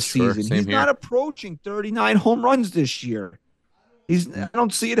this season. He's not approaching 39 home runs this year. I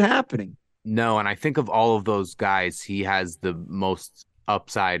don't see it happening. No, and I think of all of those guys, he has the most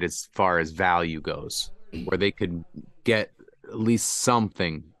upside as far as value goes, where they could get at least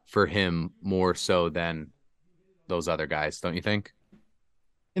something for him more so than those other guys, don't you think?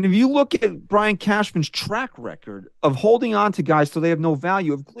 And if you look at Brian Cashman's track record of holding on to guys so they have no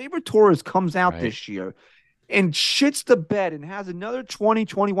value, if Gleyber Torres comes out this year and shits the bed and has another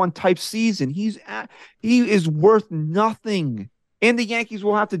 2021 type season, he is worth nothing. And the Yankees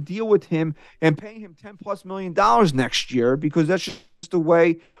will have to deal with him and pay him $10+ million next year, because that's just the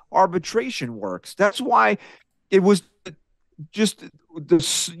way arbitration works. That's why it was just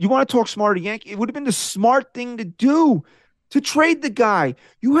you want to talk smarter Yankee? It would have been the smart thing to do to trade the guy.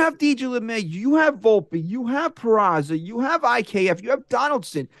 You have DJ LeMay, you have Volpe, you have Peraza, you have IKF, you have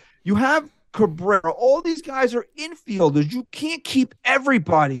Donaldson, you have Cabrera. All these guys are infielders. You can't keep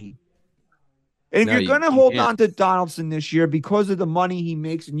everybody. And if you're going to hold on to Donaldson this year because of the money he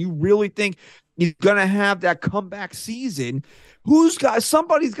makes, and you really think he's going to have that comeback season,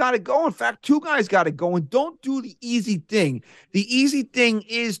 somebody's got to go. In fact, 2 guys got to go, and don't do the easy thing. The easy thing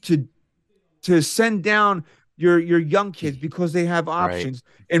is to send down your young kids because they have options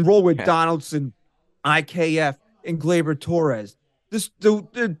and roll with Donaldson, IKF, and Gleyber Torres.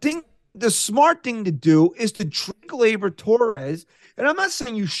 The smart thing to do is to trade Gleyber Torres. And I'm not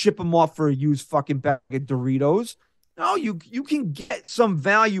saying you ship him off for a used fucking bag of Doritos. No, you can get some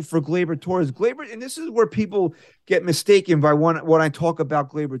value for Gleyber Torres. And this is where people get mistaken by when I talk about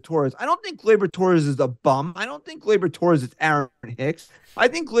Gleyber Torres. I don't think Gleyber Torres is a bum. I don't think Gleyber Torres is Aaron Hicks. I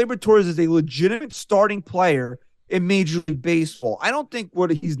think Gleyber Torres is a legitimate starting player in Major League Baseball. I don't think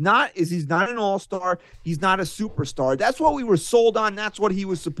he's not an all-star. He's not a superstar. That's what we were sold on. That's what he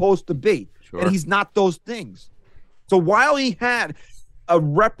was supposed to be. Sure. And he's not those things. So while he had a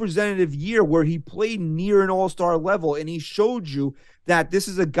representative year where he played near an all-star level and he showed you that this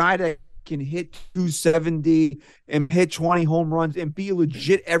is a guy that can hit 270 and hit 20 home runs and be a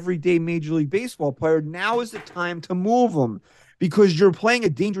legit everyday Major League Baseball player, now is the time to move him, because you're playing a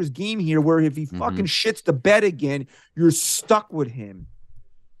dangerous game here where if he fucking shits the bed again, you're stuck with him.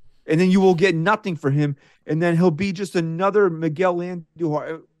 And then you will get nothing for him. And then he'll be just another Miguel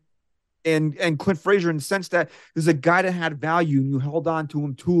Andujar and Clint Frazier, in the sense that there's a guy that had value and you held on to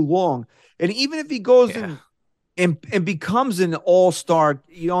him too long. And even if he goes and becomes an all-star,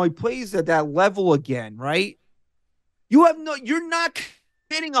 he plays at that level again, right? You're not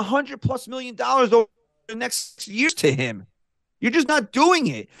getting $100+ million over the next years to him. You're just not doing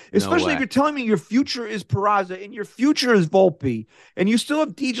it, especially if you're telling me your future is Peraza and your future is Volpe, and you still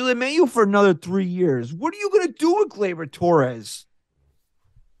have DJ LeMahieu for another 3 years. What are you going to do with Gleyber Torres?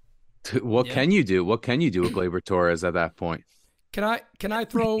 What can you do? What can you do with Gleyber Torres at that point? Can I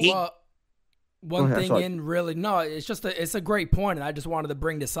throw one thing in? Really, no. It's a great point, and I just wanted to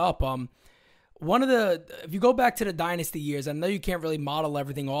bring this up. If you go back to the dynasty years, I know you can't really model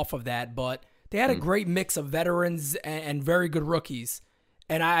everything off of that, but they had a great mix of veterans and very good rookies.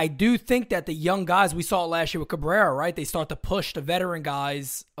 And I do think that the young guys, we saw it last year with Cabrera, right? They start to push the veteran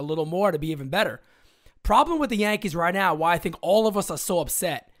guys a little more to be even better. Problem with the Yankees right now, why I think all of us are so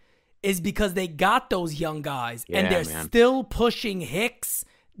upset, is because they got those young guys and they're man. still pushing Hicks,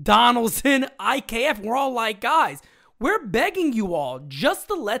 Donaldson, IKF. We're all like, guys, we're begging you all just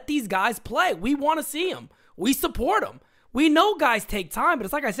to let these guys play. We want to see them. We support them. We know guys take time, but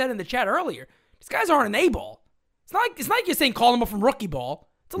it's like I said in the chat earlier, these guys aren't an A-ball. It's not like you're saying call them up from rookie ball.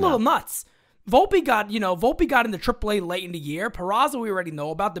 It's a little nuts. Volpe got into AAA late in the year. Peraza we already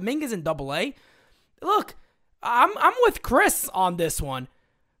know about. Dominguez in AA. Look, I'm with Chris on this one.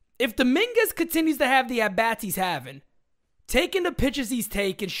 If Dominguez continues to have the at-bats he's having, taking the pitches he's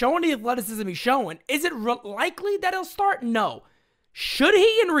taking, showing the athleticism he's showing, is it likely that he'll start? No. Should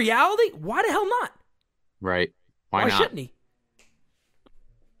he in reality? Why the hell not? Right. Why not? Shouldn't he?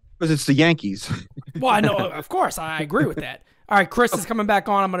 Because it's the Yankees. Well, I know, of course. I agree with that. All right, Chris is coming back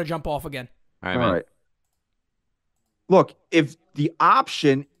on. I'm going to jump off again. All right. Look, if the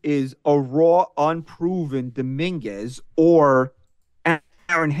option is a raw, unproven Dominguez or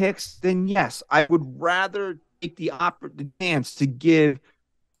Aaron Hicks, then yes, I would rather take the chance to give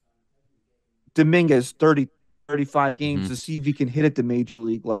Dominguez 30, 35 games to see if he can hit at the major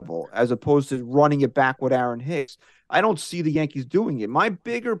league level, as opposed to running it back with Aaron Hicks. I don't see the Yankees doing it. My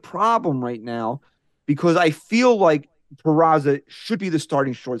bigger problem right now, because I feel like Peraza should be the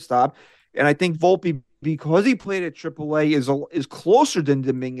starting shortstop, and I think Volpe, because he played at AAA, is closer than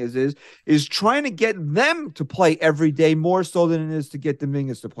Dominguez is trying to get them to play every day more so than it is to get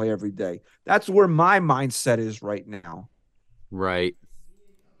Dominguez to play every day. That's where my mindset is right now. Right.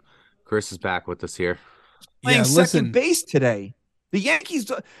 Chris is back with us here. Playing second base today. The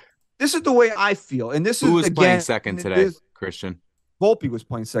Yankees. This is the way I feel, and Who was playing second today, Christian? Volpe was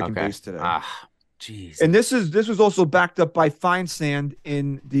playing second base today. Jeez. And this was also backed up by Feinsand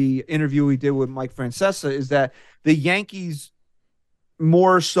in the interview we did with Mike Francesa, is that the Yankees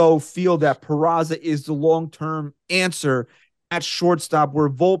more so feel that Peraza is the long-term answer at shortstop, where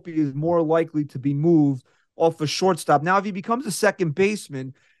Volpe is more likely to be moved off a shortstop. Now, if he becomes a second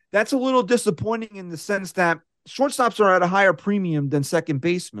baseman, that's a little disappointing in the sense that shortstops are at a higher premium than second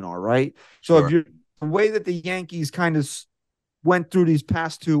basemen are, right? So Sure. if you're the way that the Yankees kind of went through these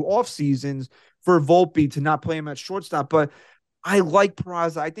past two off seasons for Volpe to not play him at shortstop, but I like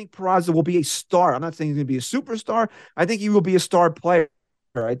Peraza. I think Peraza will be a star. I'm not saying he's going to be a superstar. I think he will be a star player.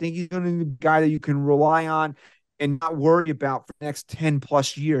 I think he's going to be a guy that you can rely on and not worry about for the next 10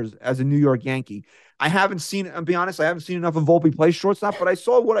 plus years as a New York Yankee. I'll be honest, I haven't seen enough of Volpe play shortstop, but I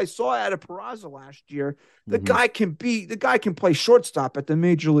saw what I saw out of Peraza last year. The guy can play shortstop at the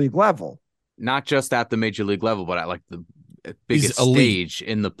major league level. Not just at the major league level, but at like the biggest stage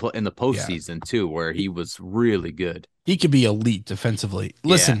in the postseason too, where he was really good. He could be elite defensively.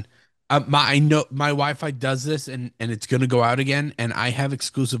 Listen, I know my Wi-Fi does this, and it's going to go out again, and I have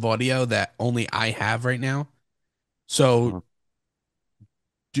exclusive audio that only I have right now. So,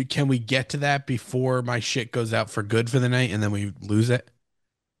 can we get to that before my shit goes out for good for the night, and then we lose it?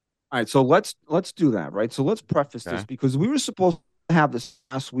 All right, so let's do that, right? So let's preface this, because we were supposed to have this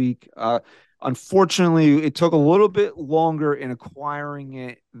last week. Unfortunately, it took a little bit longer in acquiring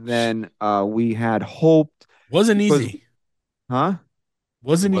it than we had hoped. Wasn't easy, huh?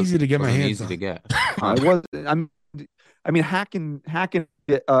 Wasn't easy to get my hands easy on. to get. It wasn't. I mean, hacking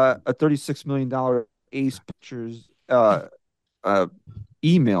a $36 million Ace Pictures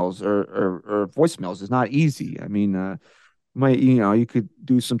emails or voicemails is not easy. I mean, you could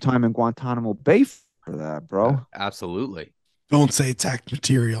do some time in Guantanamo Bay for that, bro. Absolutely. Don't say it's hacked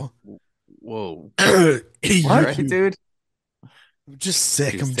material. Whoa. Hey, Right, dude. I'm just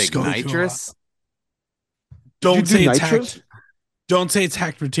sick. Just I'm just take going nitrous. Don't say it's nitrous? hacked. Don't say it's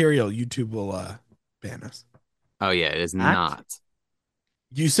hacked material. YouTube will ban us. Oh yeah, it is Hacked? not.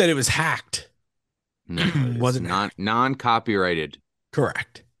 You said it was hacked. No, it Wasn't not non-copyrighted.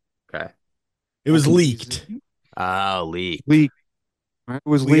 Correct. Okay. It was leaked. Oh, leak. Leak. It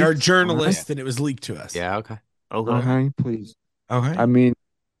was We leaked. are journalists, and it was leaked to us. Yeah. Okay. Okay, please. Okay. I mean,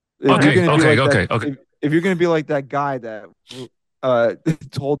 if you're gonna be like that guy that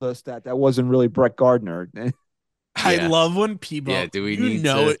told us that wasn't really Brett Gardner. I love when people. Yeah, do we you need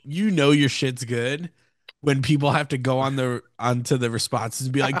know to- it? You know your shit's good when people have to go onto the responses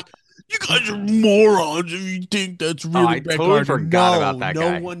and be like, "You guys are morons if you think that's really." I Brett totally Gardner." forgot No, about that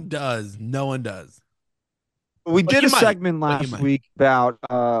guy. No one does. No one does. We But did you a might. segment But you last might. week about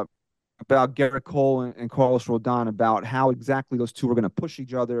Garrett Cole and Carlos Rodon, about how exactly those two were going to push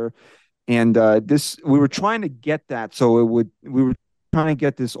each other, and we were trying to get that, so we were trying to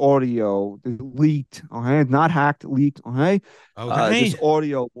get this audio leaked, okay, not hacked, leaked, okay. This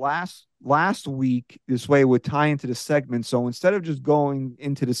audio last week, this way it would tie into the segment. So instead of just going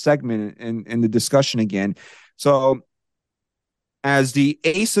into the segment and the discussion again, so as the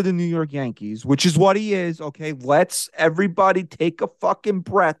ace of the New York Yankees, which is what he is. Okay, let's everybody take a fucking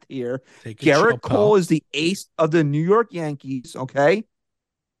breath here. Garrett Cole is the ace of the New York Yankees. Okay,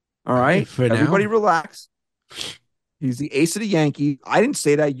 all right. For everybody now, relax. He's the ace of the Yankees. I didn't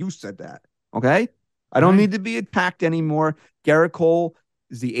say that. You said that. Okay, I don't need to be attacked anymore. Garrett Cole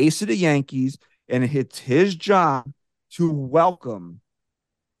is the ace of the Yankees, and it's his job to welcome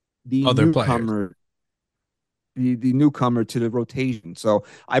the other newcomer. Players. The newcomer to the rotation. So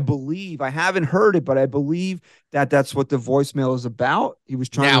I believe, I haven't heard it, but I believe that that's what the voicemail is about. He was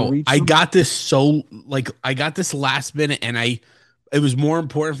trying to reach. I got this I got this last minute, and it was more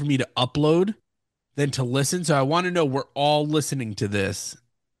important for me to upload than to listen. So I want to know we're all listening to this.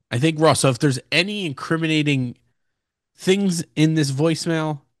 I think, Ross, so if there's any incriminating things in this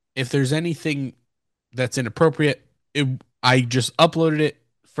voicemail, if there's anything that's inappropriate, I just uploaded it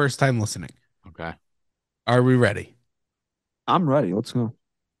first time listening. Okay. Are we ready? I'm ready. Let's go.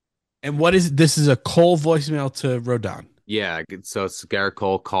 And this is a Cole voicemail to Rodon. Yeah. So it's Garrett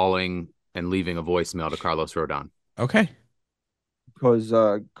Cole calling and leaving a voicemail to Carlos Rodon. Okay. Because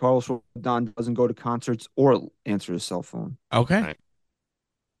Carlos Rodon doesn't go to concerts or answer his cell phone. Okay. Right.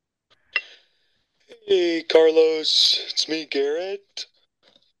 Hey, Carlos. It's me, Garrett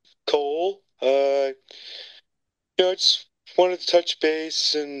Cole. I just wanted to touch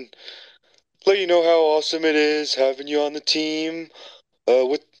base and let you know how awesome it is having you on the team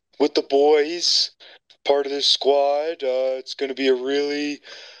with the boys, part of this squad. It's going to be a really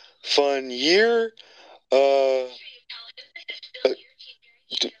fun year.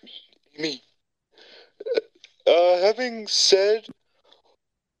 Me. Having said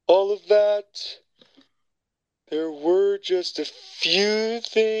all of that, there were just a few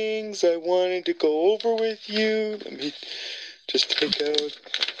things I wanted to go over with you. Let me just take out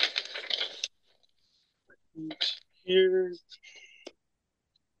here.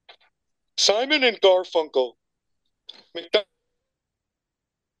 Simon and Garfunkel.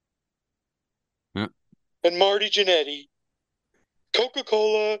 And Marty Jannetty.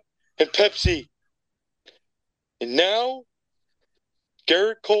 Coca-Cola and Pepsi. And now,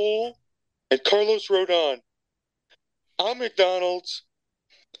 Garrett Cole and Carlos Rodon. I'm McDonald's.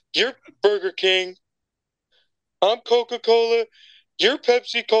 You're Burger King. I'm Coca-Cola. You're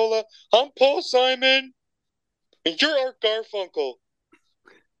Pepsi-Cola. I'm Paul Simon. And you're Art Garfunkel.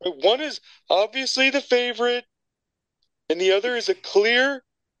 One is obviously the favorite, and the other is a clear,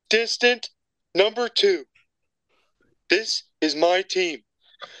 distant number 2. This is my team.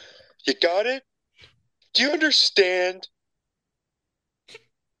 You got it? Do you understand?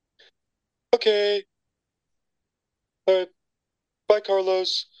 Okay. All right. Bye,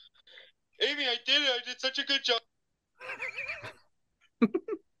 Carlos. Amy, I did it. I did such a good job.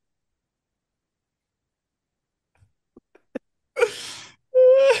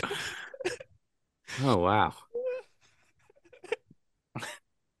 Oh, wow.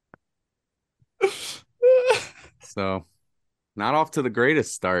 So, not off to the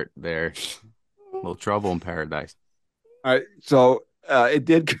greatest start there. A little trouble in paradise. All right. So it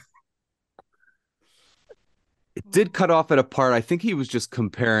did cut off at a part. I think he was just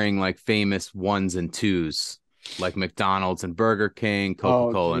comparing like famous 1s and 2s, like McDonald's and Burger King,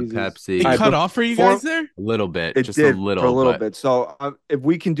 Coca-Cola and Pepsi. It cut off for you guys there? A little bit. It just did a little, for a little bit. So if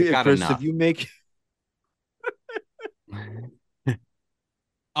we can do it, Chris, enough. if you make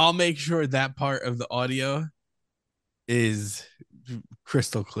I'll make sure that part of the audio is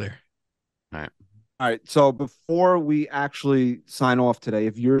crystal clear. All right. All right. So before we actually sign off today,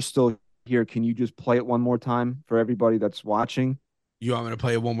 if you're still here, can you just play it one more time for everybody that's watching? You want me to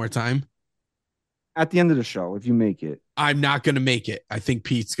play it one more time? At the end of the show, if you make it. I'm not going to make it. I think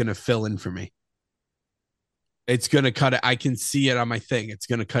Pete's going to fill in for me. It's going to cut it. I can see it on my thing. It's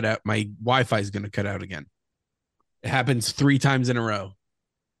going to cut out. My Wi-Fi is going to cut out again. It happens 3 times in a row.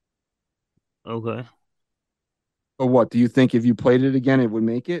 Okay. Or what? Do you think if you played it again, it would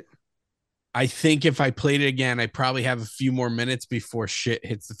make it? I think if I played it again, I probably have a few more minutes before shit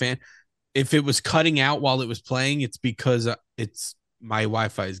hits the fan. If it was cutting out while it was playing, it's because my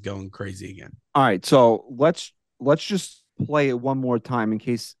Wi-Fi is going crazy again. All right, so let's just play it one more time in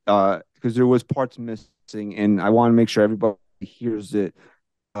case because there was parts missing, and I want to make sure everybody hears it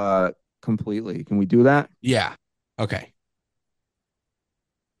completely. Can we do that? Yeah. Okay.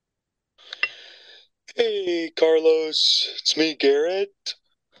 Hey, Carlos. It's me, Garrett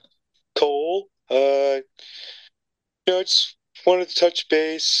Cole. I just wanted to touch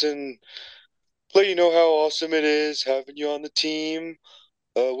base and let you know how awesome it is having you on the team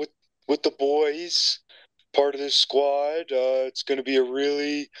with the boys, part of this squad. It's going to be a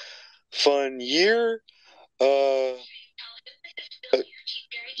really fun year.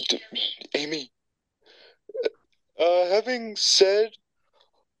 Amy, having said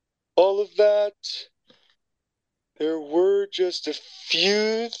all of that, there were just a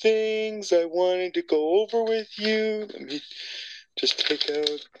few things I wanted to go over with you. Let me just take out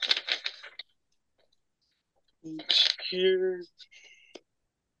here.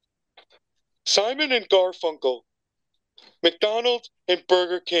 Simon and Garfunkel, McDonald's and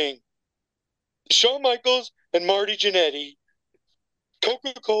Burger King, Shawn Michaels and Marty Jannetty,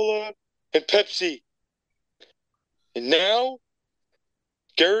 Coca-Cola and Pepsi. And now,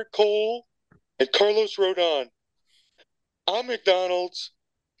 Garrett Cole and Carlos Rodon. I'm McDonald's.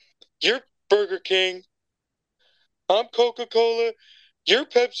 You're Burger King. I'm Coca-Cola. You're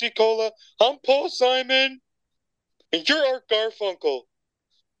Pepsi-Cola. I'm Paul Simon. And you're Art Garfunkel.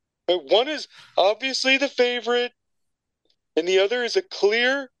 One is obviously the favorite, and the other is a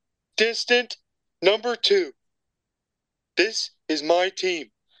clear, distant number 2. This is my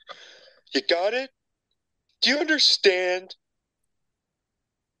team. You got it? Do you understand?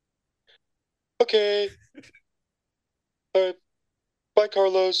 Okay. All right. Bye,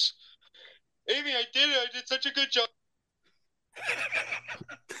 Carlos. Amy, I did it. I did such a good job.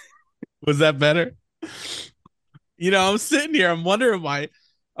 Was that better? I'm sitting here. I'm wondering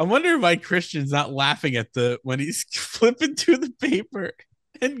why Christian's not laughing at when he's flipping through the paper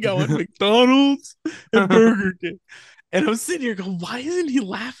and going McDonald's and Burger King. And I'm sitting here going, why isn't he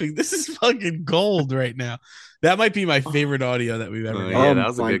laughing? This is fucking gold right now. That might be my favorite audio that we've ever done. Yeah, that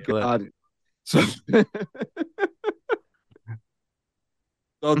was a good clip. So,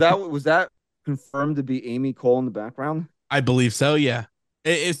 so was that confirmed to be Amy Cole in the background? I believe so, yeah.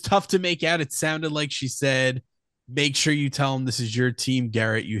 It's tough to make out. It sounded like she said, make sure you tell him this is your team,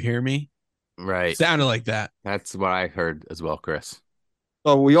 Garrett. You hear me? Right. It sounded like that. That's what I heard as well, Chris.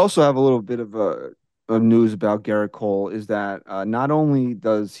 So we also have a little bit of news about Garrett Cole is that not only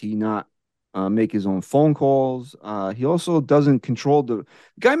does he not make his own phone calls, he also doesn't control the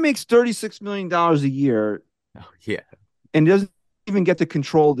guy makes $36 million a year. Oh, yeah. And doesn't even get to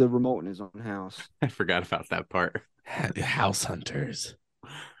control the remote in his own house. I forgot about that part. House hunters.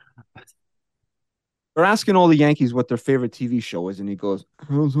 They're asking all the Yankees what their favorite TV show is, and he goes,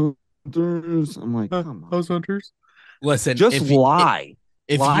 House Hunters. I'm like, come on. House Hunters. Listen, just lie.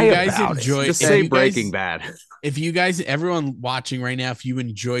 If lie you guys about enjoy, just say Breaking Bad. If you guys, everyone watching right now, if you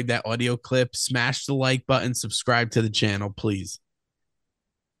enjoyed that audio clip, smash the like button, subscribe to the channel, please.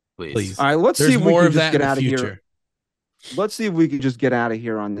 Please. All right, let's There's see if more we of can that just get in the out of future. here. Let's see if we can just get out of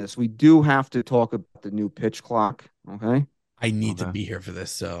here on this. We do have to talk about the new pitch clock. Okay. I need to be here for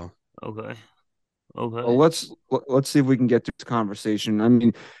this. So Okay. Well, let's see if we can get to this conversation. I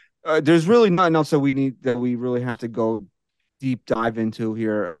mean, there's really nothing else that we really have to go deep dive into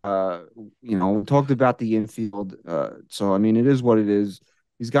here. We talked about the infield. So I mean, it is what it is.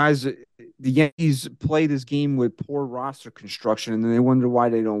 These guys, the Yankees play this game with poor roster construction, and then they wonder why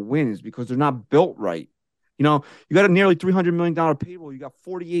they don't win. Is because they're not built right. You got a nearly $300 million payroll. You got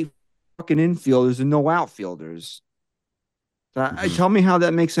 48 fucking infielders and no outfielders. So tell me how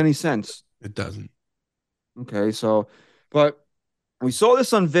that makes any sense. It doesn't. Okay, but we saw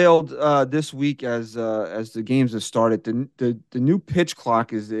this unveiled this week as the games have started. The new pitch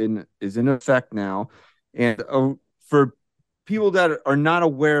clock is in effect now, and for people that are not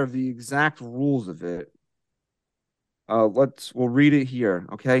aware of the exact rules of it, we'll read it here.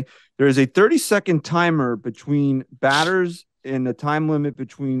 Okay, there is a 30-second timer between batters and a time limit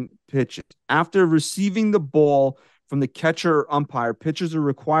between pitches. After receiving the ball from the catcher or umpire, pitchers are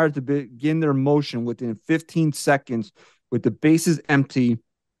required to begin their motion within 15 seconds with the bases empty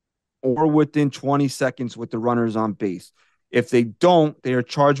or within 20 seconds with the runners on base. If they don't, they are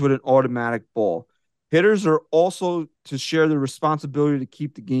charged with an automatic ball. Hitters are also to share the responsibility to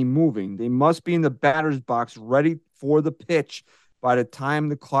keep the game moving. They must be in the batter's box ready for the pitch by the time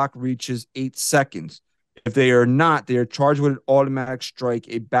the clock reaches 8 seconds. If they are not, they are charged with an automatic strike.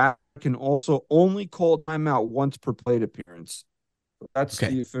 A batter can also only call timeout once per plate appearance. So that's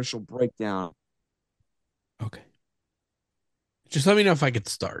the official breakdown. Okay. Just let me know if I could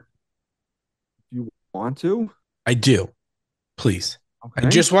start. You want to? I do. Please. Okay. I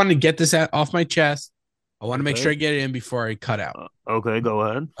just wanted to get this off my chest. I want to make sure I get it in before I cut out. Okay, go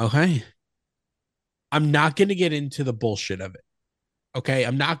ahead. Okay. I'm not going to get into the bullshit of it. Okay.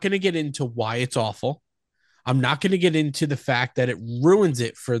 I'm not going to get into why it's awful. I'm not going to get into the fact that it ruins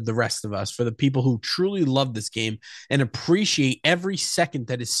it for the rest of us, for the people who truly love this game and appreciate every second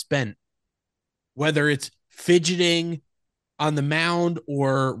that is spent, whether it's fidgeting on the mound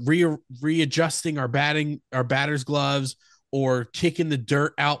or readjusting our batter's gloves or kicking the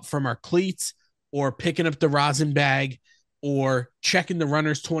dirt out from our cleats or picking up the rosin bag. or checking the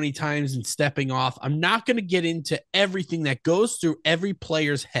runners 20 times and stepping off. I'm not going to get into everything that goes through every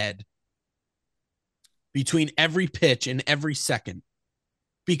player's head between every pitch and every second,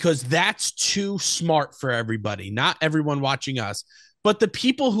 because that's too smart for everybody. Not everyone watching us, but the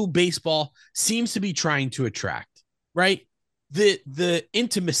people who baseball seems to be trying to attract, right? The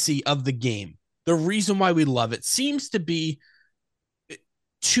intimacy of the game, the reason why we love it seems to be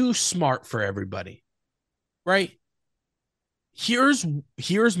too smart for everybody, right? Here's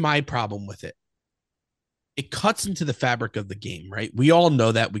my problem with it. It cuts into the fabric of the game, right? We all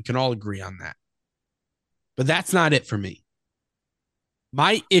know that. We can all agree on that. But that's not it for me.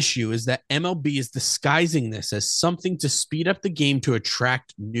 My issue is that MLB is disguising this as something to speed up the game to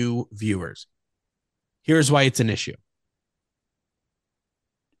attract new viewers. Here's why it's an issue.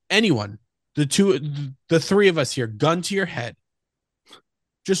 Anyone, the three of us here, gun to your head,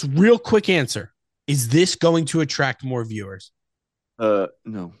 just real quick answer. Is this going to attract more viewers?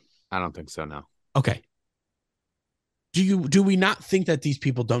 No. I don't think so, no. Okay. Do we not think that these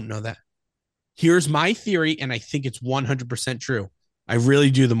people don't know that? Here's my theory, and I think it's 100% true. I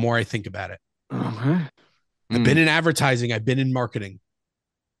really do the more I think about it. Okay. I've been in advertising. I've been in marketing.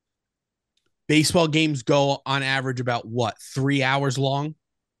 Baseball games go on average about what, 3 hours long?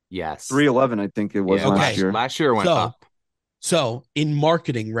 Yes. 311, I think it was last year. Last year went up. So in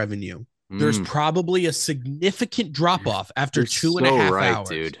marketing revenue, there's probably a significant drop off after 2.5 hours.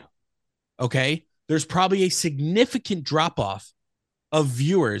 Dude. Okay. There's probably a significant drop off of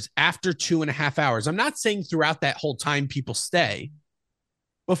viewers after 2.5 hours. I'm not saying throughout that whole time people stay,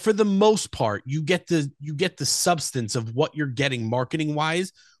 but for the most part, you get the substance of what you're getting marketing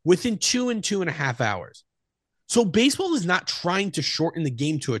wise within 2 and 2.5 hours. So baseball is not trying to shorten the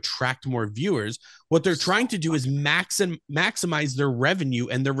game to attract more viewers. What they're trying to do is maximize their revenue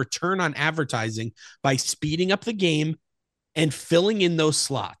and their return on advertising by speeding up the game and filling in those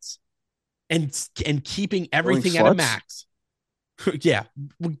slots and keeping everything at a max. Yeah.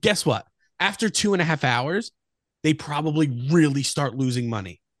 Well, guess what? After 2.5 hours, they probably really start losing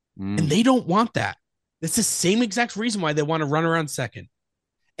money. And they don't want that. That's the same exact reason why they want to run around second.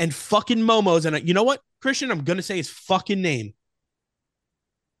 And fucking Momos, and you know what, Christian? I'm going to say his fucking name.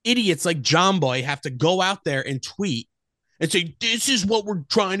 Idiots like John Boy have to go out there and tweet and say, this is what we're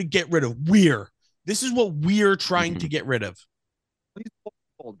trying to get rid of. This is what we're trying to get rid of. He's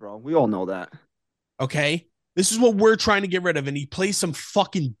old, bro. We all know that. Okay? This is what we're trying to get rid of. And he plays some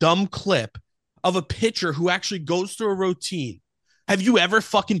fucking dumb clip of a pitcher who actually goes through a routine. Have you ever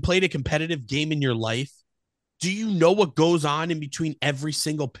fucking played a competitive game in your life? Do you know what goes on in between every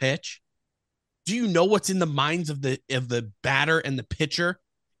single pitch? Do you know what's in the minds of the batter and the pitcher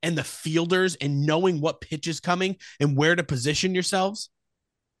and the fielders and knowing what pitch is coming and where to position yourselves?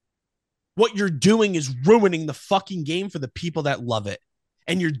 What you're doing is ruining the fucking game for the people that love it.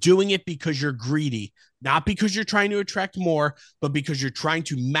 And you're doing it because you're greedy, not because you're trying to attract more, but because you're trying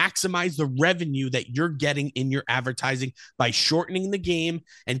to maximize the revenue that you're getting in your advertising by shortening the game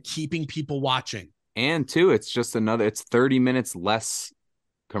and keeping people watching. And too, it's 30 minutes less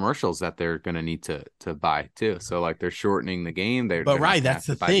commercials that they're going to need to buy too. So like they're shortening the game. That's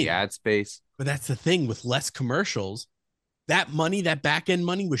the thing. The ad space. But that's the thing with less commercials, that money, that back end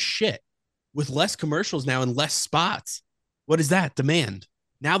money was shit. With less commercials now and less spots, what is that? Demand.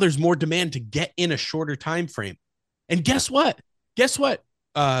 Now there's more demand to get in a shorter time frame. And guess what?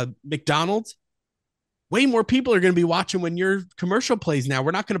 McDonald's, way more people are going to be watching when your commercial plays now.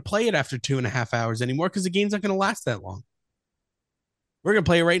 We're not going to play it after 2.5 hours anymore because the game's not going to last that long. We're going to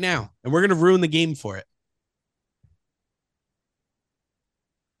play it right now, and we're going to ruin the game for it.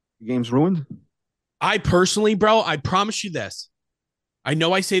 The game's ruined? I personally, bro, I promise you this. I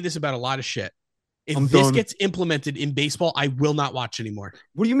know I say this about a lot of shit. If gets implemented in baseball, I will not watch anymore.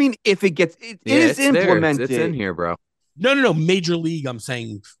 What do you mean if it gets... It is implemented. It's in here, bro. No. Major League, I'm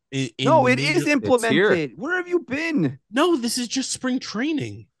saying. It is implemented. Where have you been? No, this is just spring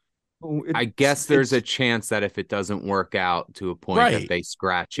training. I guess there's a chance that if it doesn't work out to a point that they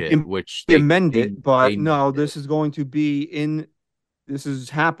scratch it, which they amend it, but no, this is going to be in. This is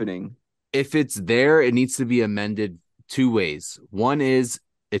happening. If it's there, it needs to be amended 2 ways. One is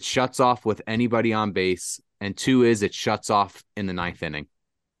it shuts off with anybody on base, and 2 is it shuts off in the 9th inning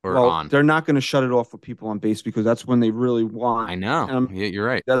or on. They're not going to shut it off with people on base because that's when they really want. I know. Yeah, you're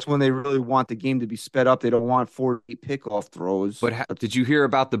right. That's when they really want the game to be sped up. They don't want 40 pickoff throws. But did you hear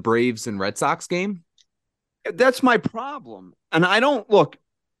about the Braves and Red Sox game? That's my problem. And I don't look.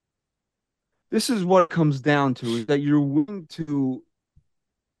 This is what it comes down to, is that you're willing to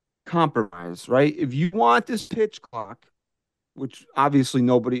compromise, right? If you want this pitch clock, which obviously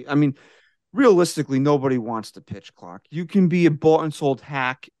nobody, I mean, realistically, nobody wants the pitch clock. You can be a bought and sold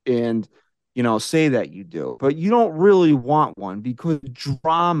hack and, say that you do, but you don't really want one because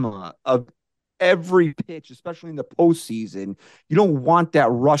drama of every pitch, especially in the postseason, you don't want that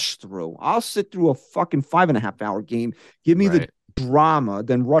rush through. I'll sit through a fucking 5.5 hour game. Give me the drama,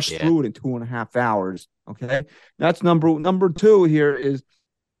 then rush through it in 2.5 hours. Okay. That's number two here is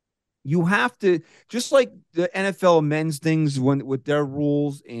you have to, just like the NFL men's things with their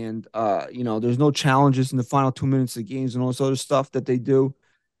rules and, there's no challenges in the final 2 minutes of games and all this other stuff that they do.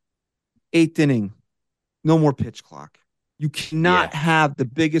 8th inning, no more pitch clock. You cannot have the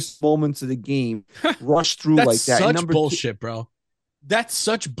biggest moments of the game rush through like that. That's such bullshit, bro. That's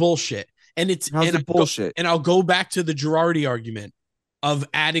such bullshit. And it's bullshit. And I'll go back to the Girardi argument of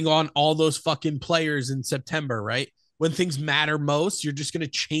adding on all those fucking players in September, right? When things matter most, you're just going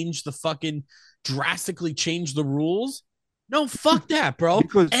to drastically change the rules. No, fuck that, bro.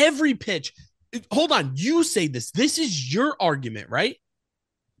 Because every pitch. Hold on. You say this. This is your argument, right?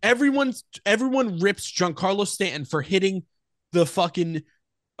 Everyone rips Giancarlo Stanton for hitting the fucking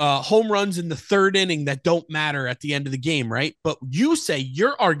home runs in the 3rd inning that don't matter at the end of the game, right? But you say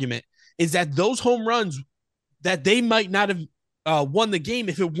your argument is that those home runs, that they might not have won the game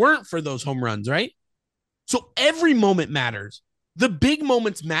if it weren't for those home runs, right? So every moment matters. The big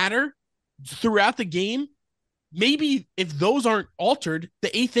moments matter throughout the game. Maybe if those aren't altered, the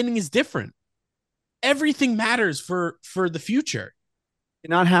 8th inning is different. Everything matters for the future.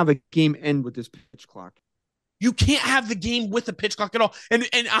 Not have a game end with this pitch clock. You can't have the game with a pitch clock at all. And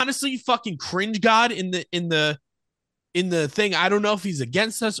honestly, fucking cringe God in the thing. I don't know if he's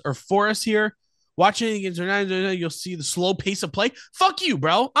against us or for us here. Watching against you'll see the slow pace of play. Fuck you,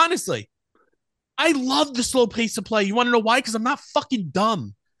 bro. Honestly, I love the slow pace of play. You want to know why? Because I'm not fucking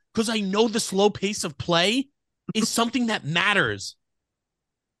dumb. Because I know the slow pace of play is something that matters.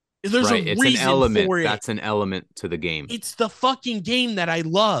 There's a reason an element. for it. That's an element to the game. It's the fucking game that I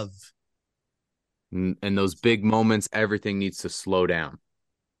love. And those big moments, everything needs to slow down.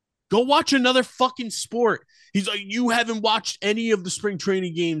 Go watch another fucking sport. He's like, you haven't watched any of the spring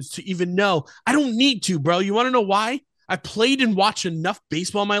training games to even know. I don't need to, bro. You want to know why? I played and watched enough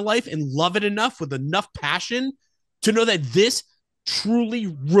baseball in my life and love it enough with enough passion to know that this truly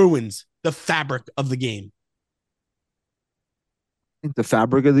ruins the fabric of the game. The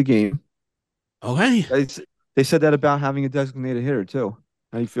fabric of the game. Okay. They said that about having a designated hitter too.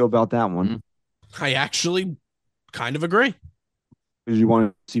 How do you feel about that one? I actually kind of agree. Because you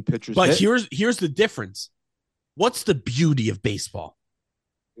want to see pitchers. But here's the difference. What's the beauty of baseball?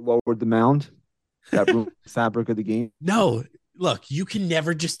 Lowered the mound. That fabric of the game. No, look, you can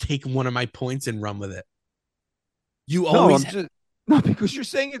never just take one of my points and run with it. You always no, because you're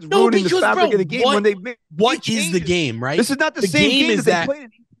saying it's ruining the fabric of the game when they make what is the game, right? This is not the same game that they played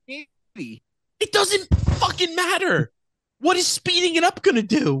in 1980. It doesn't fucking matter. What is speeding it up gonna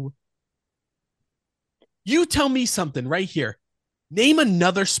do? You tell me something right here. Name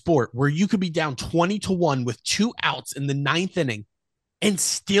another sport where you could be down 20-1 with 2 outs in the 9th inning and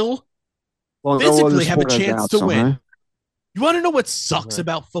still physically have a chance to win. Huh? You want to know what sucks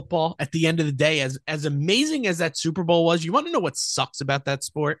about football at the end of the day? As amazing as that Super Bowl was, you want to know what sucks about that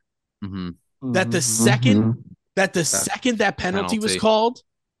sport? Mm-hmm. That the second that penalty was called,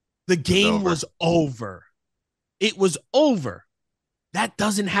 the game was over. It was over. That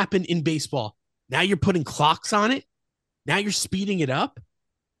doesn't happen in baseball. Now you're putting clocks on it. Now you're speeding it up.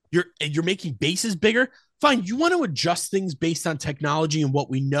 You're making bases bigger. Fine. You want to adjust things based on technology and what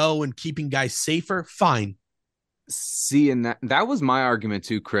we know and keeping guys safer? Fine. See, and that was my argument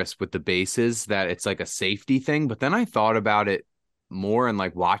too, Chris, with the bases, that it's like a safety thing. But then I thought about it more and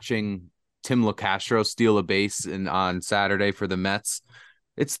like watching Tim LeCastro steal a base on Saturday for the Mets.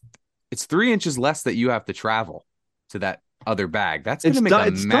 It's 3 inches less that you have to travel to that other bag. That's going to make a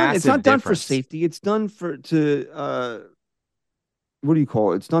massive difference. It's not done for safety. It's done to what do you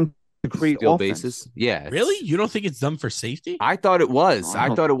call it? It's done to create steal offense. Bases. Yeah. Really? You don't think it's done for safety? I thought it was.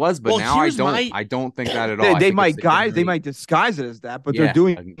 But now I don't. I don't think that at all. They might disguise it as that, but they're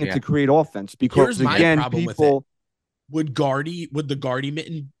doing it to create offense because again, people. Would the Guardy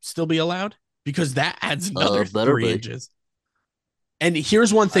mitten still be allowed? Because that adds another 3 inches. And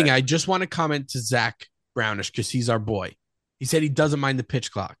here's one thing I just want to comment to Zach Brownish because he's our boy. He said he doesn't mind the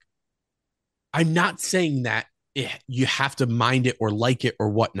pitch clock. I'm not saying that you have to mind it or like it or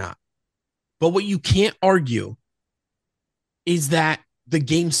whatnot. But what you can't argue is that the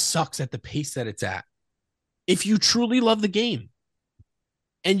game sucks at the pace that it's at. If you truly love the game,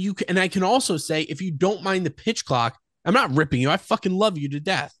 and I can also say, if you don't mind the pitch clock, I'm not ripping you. I fucking love you to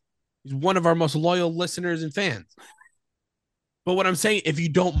death. He's one of our most loyal listeners and fans. But what I'm saying, if you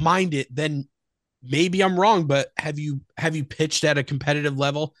don't mind it, then maybe I'm wrong. But have you pitched at a competitive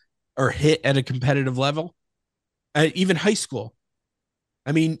level or hit at a competitive level? Even high school.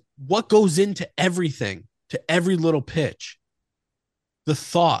 I mean, what goes into everything, to every little pitch? The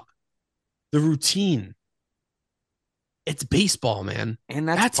thought, the routine. It's baseball, man. And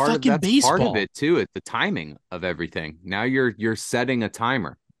that's fucking baseball. Part of it too. It's the timing of everything. Now you're setting a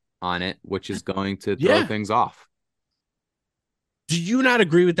timer on it, which is going to throw things off. Do you not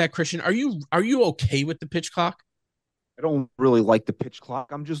agree with that, Christian? Are you okay with the pitch clock? I don't really like the pitch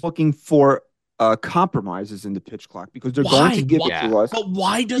clock. I'm just looking for compromises in the pitch clock because they're going to give it to us. But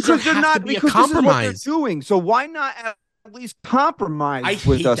why does it have to be a compromise? This is what they're doing. So why not at least compromise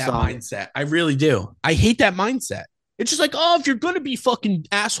with us on it? Mindset. I really do. I hate that mindset. It's just like, oh, if you're going to be fucking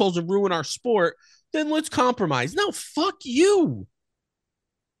assholes and ruin our sport, then let's compromise. No, fuck you.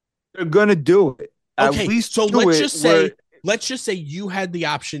 They're going to do it. Okay, at least so let's just say you had the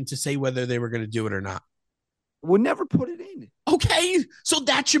option to say whether they were going to do it or not. We'll never put it in. Okay, so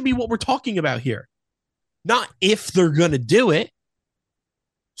that should be what we're talking about here. Not if they're going to do it.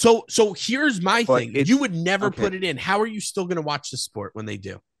 So here's my thing. You would never put it in. How are you still going to watch the sport when they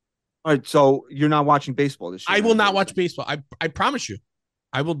do? All right, so you're not watching baseball this year. I will not watch baseball. I promise you.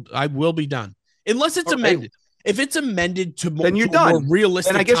 I will be done. Unless it's amended. If it's amended to then you're done. More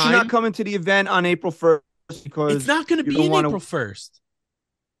realistic and I guess time, you're not coming to the event on April 1st because it's not going to be in April 1st.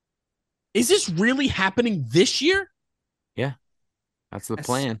 Is this really happening this year? Yeah. That's the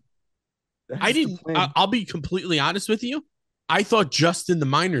plan. I'll be completely honest with you. I thought just in the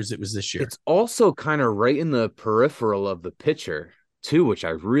minors it was this year. It's also kind of right in the peripheral of the pitcher too, which I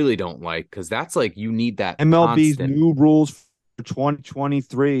really don't like because that's like you need that MLB's new rules for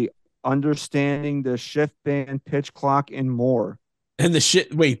 2023, understanding the shift band, pitch clock, and more. And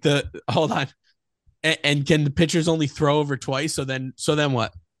hold on. And can the pitchers only throw over twice? So then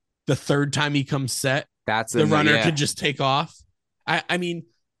what? The third time he comes set, the runner can just take off. I mean,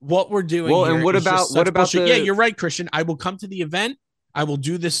 what we're doing. Well, and what about yeah, you're right, Christian. I will come to the event. I will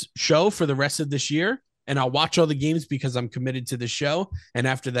do this show for the rest of this year. And I'll watch all the games because I'm committed to the show. And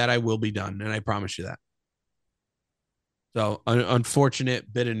after that, I will be done. And I promise you that. So,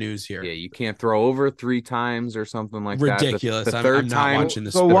 unfortunate bit of news here. Yeah, you can't throw over 3 times or something like Ridiculous. that. The third time, not watching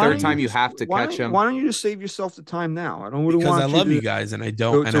this. So the third time you have to catch them. Why don't you just save yourself the time now? I don't really because want I love you guys, and I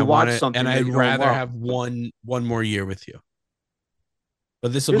don't, and I want it, and I'd rather have one more year with you.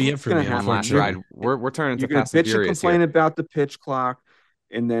 But this will be it for me. Unfortunately, we're turning to Fast and Furious. Complain about the pitch clock.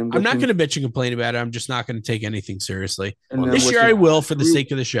 And then I'm not going to bitch and complain about it. I'm just not going to take anything seriously. And this year I will for the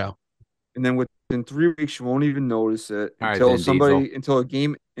sake of the show. And then within 3 weeks, you won't even notice it until a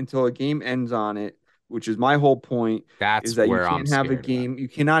game ends on it, which is my whole point. That's where you can't have a game. You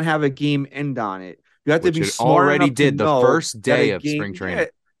cannot have a game end on it. You have to be smart. Already did the first day of spring training. Yeah,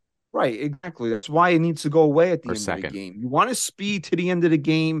 right, exactly. That's why it needs to go away at the end of the game. You want to speed to the end of the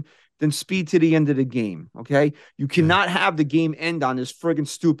game. Then speed to the end of the game, okay? You cannot have the game end on this friggin'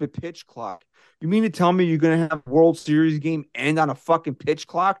 stupid pitch clock. You mean to tell me you're going to have a World Series game end on a fucking pitch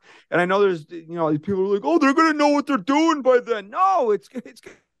clock? And I know there's, people are like, oh, they're going to know what they're doing by then. No, it's going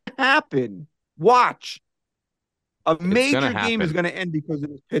to happen. Watch. A major game is going to end because of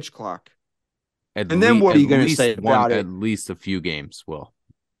this pitch clock. Then what are you going to say about it? At least a few games will.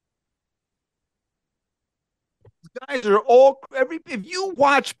 Guys are if you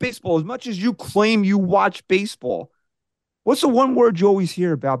watch baseball as much as you claim you watch baseball, what's the one word you always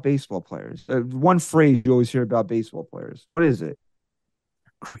hear about baseball players? One phrase you always hear about baseball players. What is it?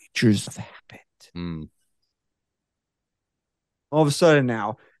 Creatures of habit. All of a sudden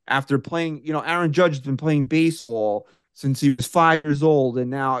now, after playing, Aaron Judge has been playing baseball since he was 5 years old,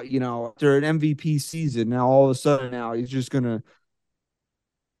 and now, after an MVP season, now all of a sudden now he's just gonna.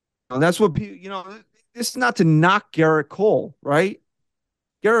 That's what people, This is not to knock Garrett Cole, right?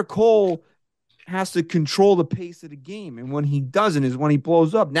 Garrett Cole has to control the pace of the game, and when he doesn't is when he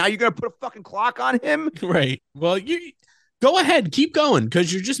blows up. Now you're going to put a fucking clock on him? Right. Well, you go ahead. Keep going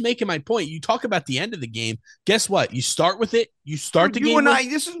because you're just making my point. You talk about the end of the game. Guess what? You start with it. You start the game.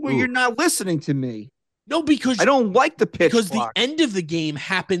 This is where you're not listening to me. No, because I don't like the pitch because clock. The end of the game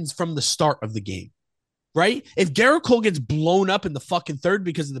happens from the start of the game. Right? If Garrett Cole gets blown up in the fucking third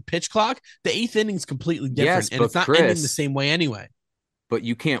because of the pitch clock, the 8th inning is completely different. And it's not ending the same way anyway. But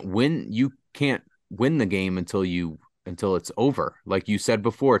you can't win. You can't win the game until it's over. Like you said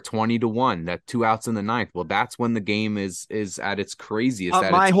before, 20-1, that 2 outs in the 9th. Well, that's when the game is at its craziest.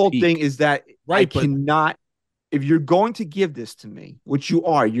 My whole thing is that cannot, if you're going to give this to me, which you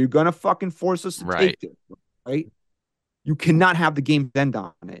are, you're going to fucking force us to take it, right? You cannot have the game end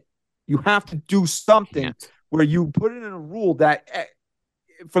on it. You have to do something where you put in a rule that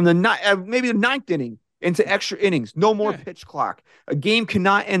from maybe the ninth inning into extra innings, no more pitch clock. A game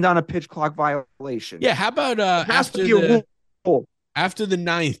cannot end on a pitch clock violation. Yeah, how about after the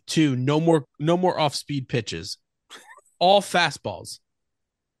ninth too? No more off-speed pitches, all fastballs.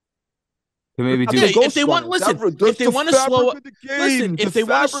 Maybe if they want to slow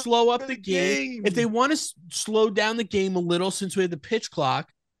up the game, if they want to slow down the game a little, since we have the pitch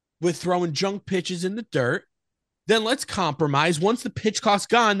clock with throwing junk pitches in the dirt, then let's compromise. Once the pitch clock's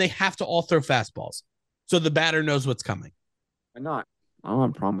gone, they have to all throw fastballs, so the batter knows what's coming. Why not? I don't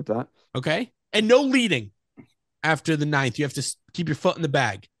have a problem with that. Okay, and no leading after the ninth. You have to keep your foot in the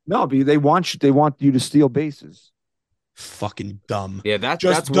bag. No, but they want you to steal bases. Fucking dumb. Yeah, that's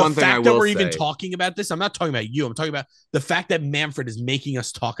one thing I will say. The fact that we're even talking about this, I'm not talking about you. I'm talking about the fact that Manfred is making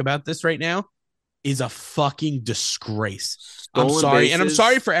us talk about this right now is a fucking disgrace. I'm sorry. And I'm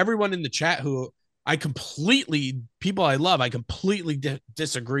sorry for everyone in the chat who people I love, I completely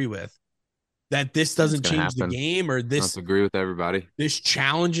disagree with. That this doesn't change the game, or this. I don't agree with everybody. This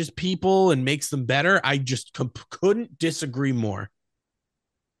challenges people and makes them better. I just couldn't disagree more.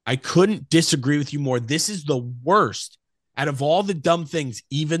 I couldn't disagree with you more. This is the worst. Out of all the dumb things,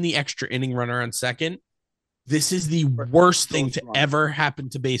 even the extra inning runner on second, this is the worst thing to ever happen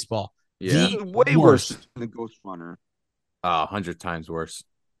to baseball. Yeah, way worse than the ghost runner. 100 times worse.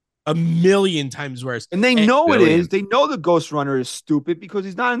 1,000,000 times worse. And they know it is. They know the ghost runner is stupid because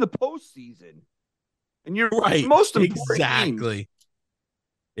he's not in the postseason. And you're right. Most important.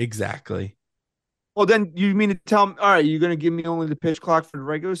 Exactly. Well, then you mean to tell me, all right, you're going to give me only the pitch clock for the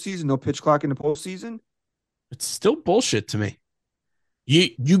regular season, no pitch clock in the postseason? It's still bullshit to me.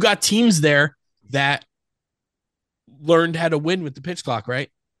 You got teams there that learned how to win with the pitch clock, right?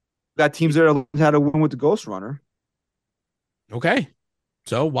 Got teams that learned how to win with the ghost runner. Okay.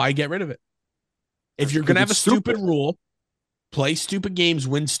 So why get rid of it? If you're going to have a stupid rule, play stupid games,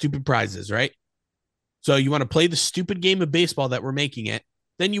 win stupid prizes, right? So you want to play the stupid game of baseball that we're making it,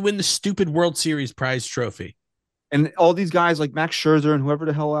 then you win the stupid World Series prize trophy. And all these guys like Max Scherzer and whoever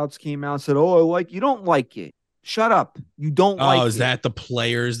the hell else came out and said, you don't like it. Shut up. You don't like it. Oh, is that the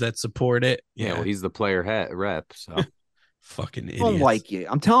players that support it? Yeah, well, he's the player rep, so. Fucking idiot. Don't like it.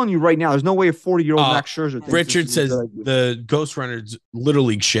 I'm telling you right now, there's no way a 40-year-old Max Scherzer thinks Richard says the Ghost Runner's Little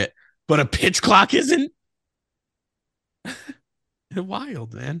League shit, but a pitch clock isn't?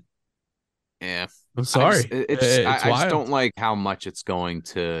 Wild, man. Yeah. I'm sorry. I just don't like how much it's going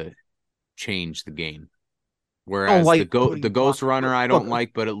to change the game. Whereas the Ghost Runner I don't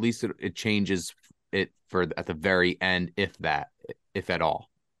like, but at least it changes it for at the very end, if at all.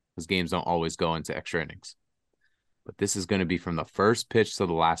 Because games don't always go into extra innings. But this is going to be from the first pitch to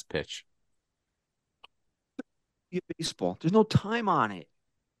the last pitch. Baseball. There's no time on it.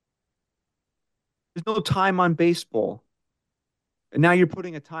 There's no time on baseball. And now you're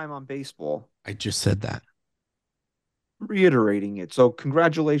putting a time on baseball. I just said that. Reiterating it. So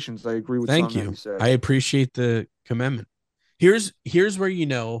congratulations. I agree with Thank you. I appreciate the commendment. Here's where you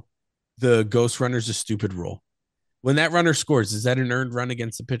know the Ghost Runner's a stupid rule. When that runner scores, is that an earned run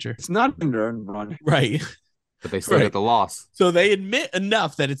against the pitcher? It's not an earned run. Right. But they still get the loss. So they admit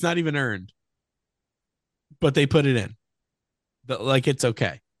enough that it's not even earned. But they put it in. Like it's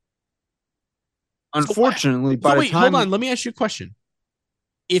okay. Unfortunately, hold on. Let me ask you a question.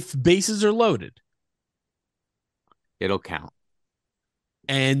 If bases are loaded, it'll count.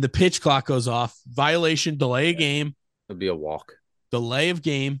 And the pitch clock goes off, violation, delay a game. It'll be a walk. Delay of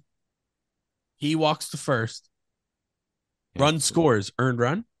game. He walks to first. Yeah. Run scores. Earned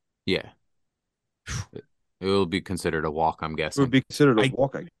run? Yeah. It will be considered a walk, I'm guessing. It would be considered a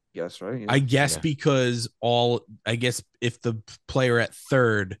walk, I guess, right? Yeah. I guess because if the player at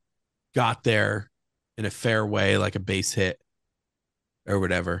third got there in a fair way, like a base hit or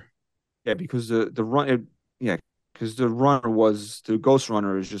whatever. Yeah, because the run, because the Ghost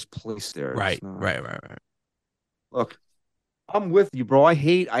Runner is just placed there. Right. Look, I'm with you, bro. I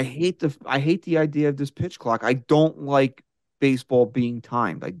hate the idea of this pitch clock. I don't like baseball being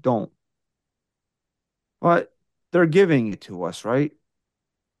timed. I don't. But they're giving it to us, right?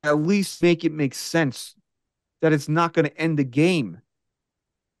 At least make it make sense that it's not going to end the game.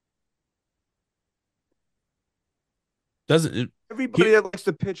 Everybody that likes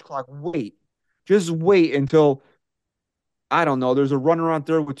the pitch clock, just wait until, I don't know, there's a runner on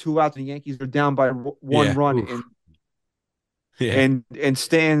third with 2 outs and the Yankees are down by 1 run and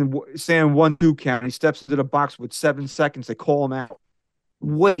stand 1-2 count. He steps into the box with 7 seconds. They call him out.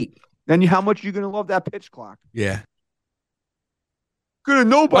 Wait. Then how much are you going to love that pitch clock? Yeah. Gonna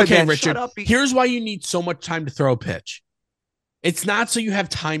know by okay, then. Richard. Shut up. Here's why you need so much time to throw a pitch. It's not so you have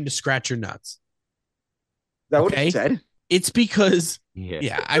time to scratch your nuts. that what Okay? he said? It's because,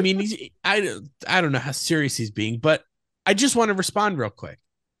 yeah, I mean, I don't know how serious he's being, but I just want to respond real quick.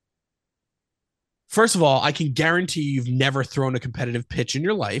 First of all, I can guarantee you've never thrown a competitive pitch in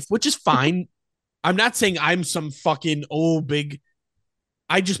your life, which is fine. I'm not saying I'm some fucking big.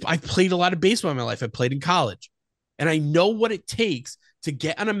 I played a lot of baseball in my life. I played in college, and I know what it takes to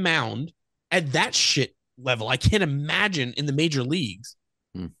get on a mound at that shit level. I can't imagine in the major leagues,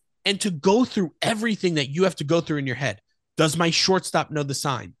 and to go through everything that you have to go through in your head. Does my shortstop know the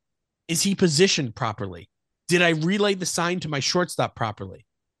sign? Is he positioned properly? Did I relay the sign to my shortstop properly?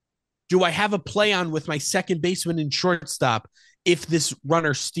 Do I have a play on with my second baseman and shortstop if this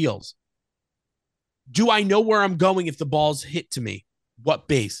runner steals? Do I know where I'm going if the ball's hit to me? What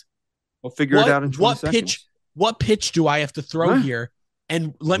base? We'll figure it out in 20 seconds. What pitch do I have to throw here?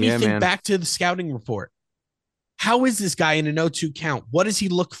 And let me think back to the scouting report. How is this guy in an 0-2 count? What does he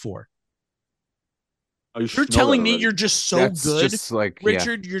look for? You're telling me you're just so good, just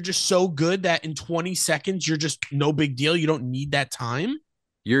Richard. You're just so good that in 20 seconds, you're just no big deal. You don't need that time.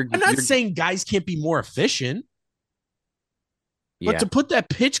 I'm not saying guys can't be more efficient, but to put that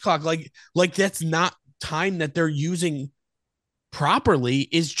pitch clock like that's not time that they're using properly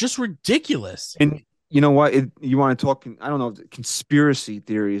is just ridiculous. And you know what? You want to talk? I don't know if conspiracy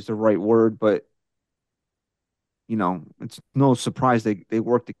theory is the right word, but you know, it's no surprise they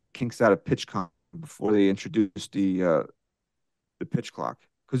worked the kinks out of pitch comp before they introduced the pitch clock,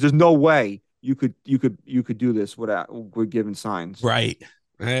 because there's no way you could do this without giving signs. Right.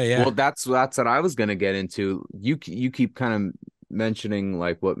 Yeah. Well, that's what I was going to get into. You keep kind of mentioning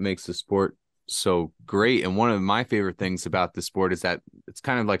like what makes the sport so great, and one of my favorite things about the sport is that it's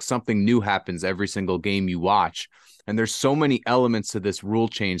kind of like something new happens every single game you watch, and there's so many elements to this rule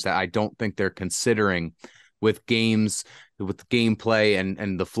change that I don't think they're considering with games, with gameplay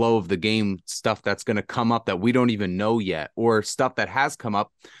and the flow of the game, stuff that's going to come up that we don't even know yet, or stuff that has come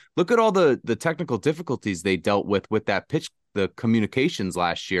up. Look at all the technical difficulties they dealt with that pitch, the communications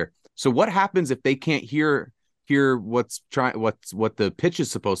last year. So what happens if they can't hear what the pitch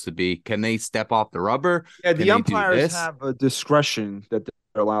is supposed to be? Can they step off the rubber? Yeah, the umpires have a discretion that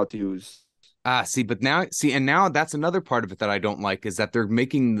they're allowed to use. And now that's another part of it that I don't like, is that they're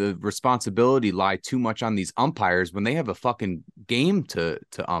making the responsibility lie too much on these umpires when they have a fucking game to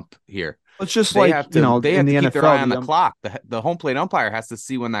ump here. It's just they like, have to, you know, they have in to the keep NFL, their eye on the clock. The home plate umpire has to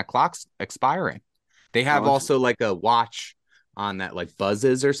see when that clock's expiring. They have also like a watch on that, like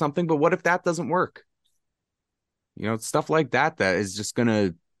buzzes or something. But what if that doesn't work? You know, stuff like that is just going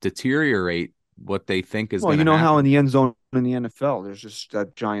to deteriorate what they think is. Well, you know happen. How in the end zone in the NFL, there's just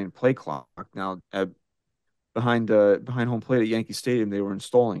that giant play clock now behind home plate at Yankee Stadium. They were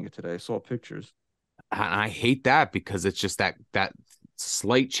installing it today. I saw pictures. And I hate that, because it's just that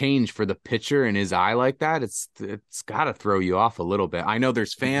slight change for the pitcher in his eye like that. It's got to throw you off a little bit. I know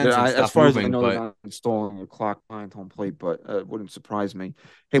there's fans and stuff as far moving, as I know, but they're not installing a clock behind home plate, but it wouldn't surprise me.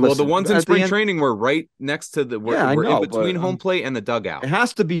 Hey, well, listen, the ones in spring training were right next to we're in between home plate and the dugout. It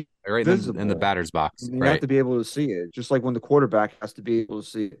has to be right in the batter's box. You have to be able to see it, just like when the quarterback has to be able to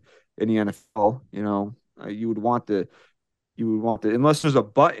see it in the NFL. You know, you would want the unless there's a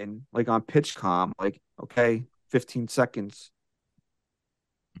button like on PitchCom, like, okay, 15 seconds.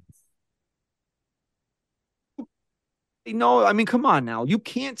 No, I mean, come on now. You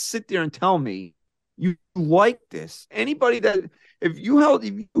can't sit there and tell me you like this. Anybody that if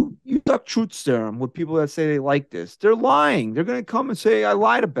you duck truth serum with people that say they like this, they're lying. They're gonna come and say I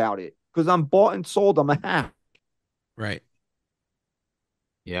lied about it because I'm bought and sold. I'm a hack. Right.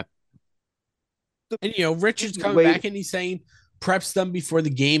 Yeah. And you know, Richard's coming back and he's saying preps them before the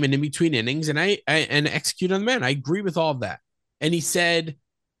game and in between innings, and I execute on the man. I agree with all of that. And he said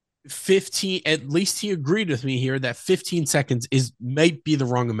 15, at least he agreed with me here that 15 seconds might be the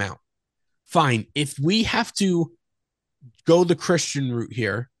wrong amount. Fine. If we have to go the Christian route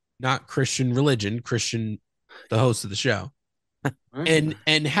here, not Christian religion, Christian, the host of the show, and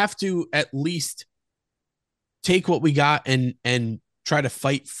have to at least take what we got and try to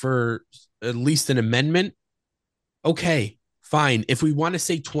fight for at least an amendment. Okay, fine. If we want to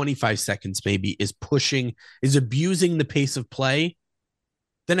say 25 seconds maybe is abusing the pace of play,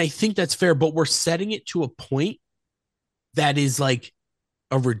 then I think that's fair. But we're setting it to a point that is like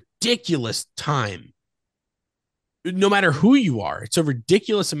a ridiculous time. No matter who you are, it's a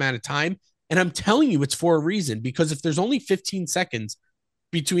ridiculous amount of time. And I'm telling you, it's for a reason, because if there's only 15 seconds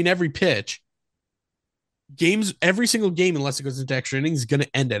between every pitch, every single game, unless it goes into extra innings, is going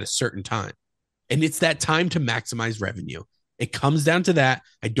to end at a certain time. And it's that time to maximize revenue. It comes down to that.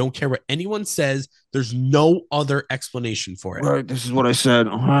 I don't care what anyone says. There's no other explanation for it. Right. This is what I said.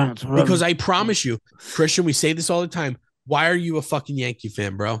 All right. Because I promise you, Christian, we say this all the time. Why are you a fucking Yankee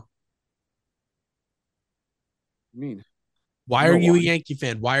fan, bro? I mean, why are you a Yankee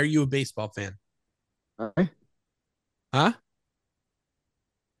fan? Why are you a baseball fan? Huh?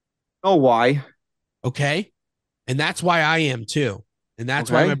 Oh, why? Okay. And that's why I am too. And that's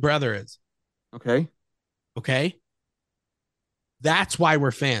why my brother is. Okay. Okay. That's why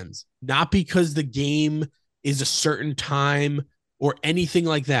we're fans, not because the game is a certain time or anything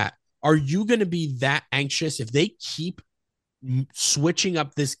like that. Are you going to be that anxious if they keep switching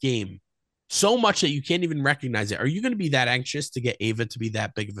up this game so much that you can't even recognize it? Are you going to be that anxious to get Ava to be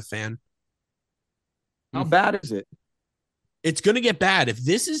that big of a fan? How bad is it? It's going to get bad. If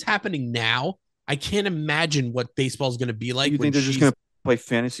this is happening now, I can't imagine what baseball is going to be like. You think they're just going to play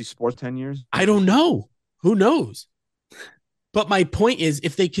fantasy sports 10 years? I don't know. Who knows? But my point is,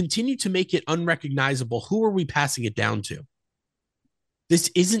 if they continue to make it unrecognizable, who are we passing it down to?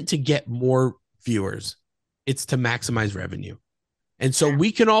 This isn't to get more viewers. It's to maximize revenue. And so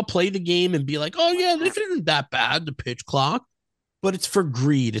we can all play the game and be like, oh, yeah, this isn't that bad, the pitch clock. But it's for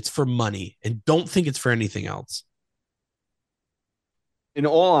greed. It's for money. And don't think it's for anything else. In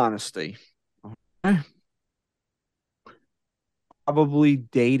all honesty, probably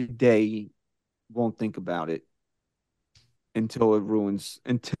day to day won't think about it until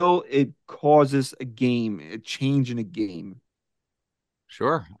it causes a change in a game.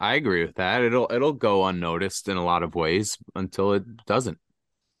 Sure, I agree with that. It'll go unnoticed in a lot of ways until it doesn't.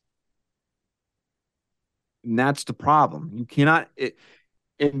 And that's the problem. You cannot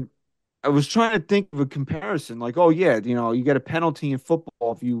and I was trying to think of a comparison, like, oh yeah, you get a penalty in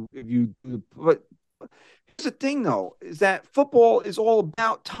football if you but here's the thing though, is that football is all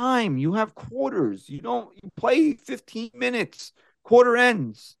about time. You have quarters. You play 15 minutes, quarter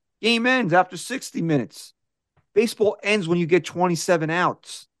ends, game ends after 60 minutes. Baseball ends when you get 27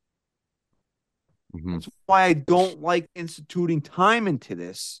 outs. Mm-hmm. That's why I don't like instituting time into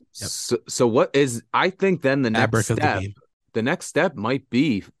this. Yep. So what is, I think then the next step might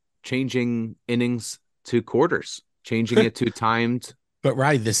be changing innings to quarters, changing it to timed. But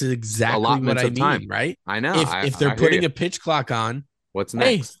right, this is exactly what I mean, time. Right? I know. If they're putting a pitch clock on, what's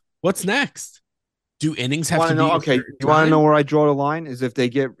next? Hey, what's next? Do innings have to be? Okay, you want to know where I draw the line? Is if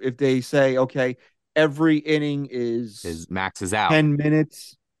they say, okay, every inning is maxes out 10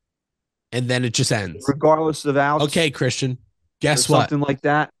 minutes, and then it just ends regardless of outs. Okay, Christian, guess what? Something like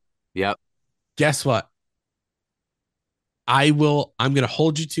that. Yep. Guess what? I'm going to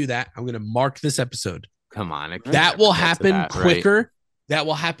hold you to that. I'm going to mark this episode. Come on. That will happen quicker. Right? That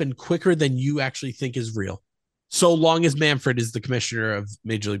will happen quicker than you actually think is real. So long as Manfred is the commissioner of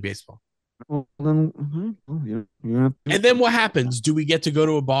Major League Baseball. Well, then, and then what happens? Do we get to go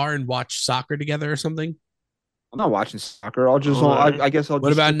to a bar and watch soccer together or something? I'm not watching soccer. I guess I'll.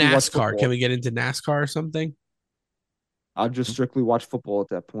 What about NASCAR? Can we get into NASCAR or something? I'll just strictly watch football at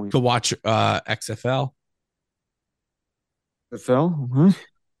that point. To watch XFL. XFL?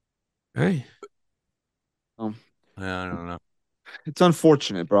 Hey. I don't know. It's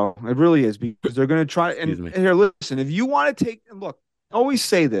unfortunate, bro. It really is, because they're going to try. And here, listen, if you want to look, always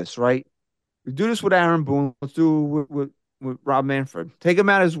say this, right? We do this with Aaron Boone. Let's do it with Rob Manfred. Take him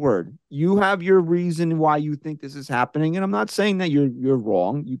at his word. You have your reason why you think this is happening, and I'm not saying that you're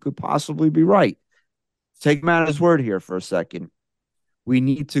wrong. You could possibly be right. Take him at his word here for a second. We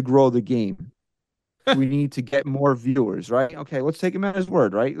need to grow the game. We need to get more viewers, right? Okay, let's take him at his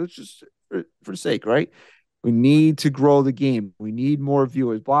word, right? Let's just for sake, right? We need to grow the game. We need more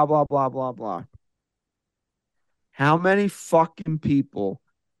viewers. Blah blah blah blah blah. How many fucking people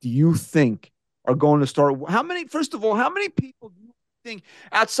do you think are going to start? First of all, how many people do you think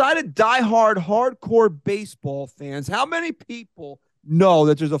outside of diehard, hardcore baseball fans, how many people know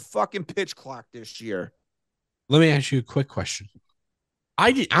that there's a fucking pitch clock this year? Let me ask you a quick question.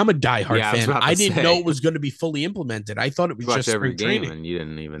 I'm a diehard fan. I didn't know it was going to be fully implemented. I thought it was just every game training. And you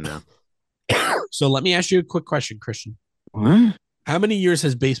didn't even know. So let me ask you a quick question, Christian. What? How many years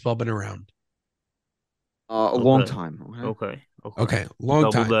has baseball been around? A long time. Okay.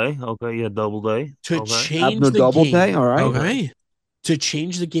 Long time. Double day. Okay, yeah, double day. To change the double game, day, all right. Okay. To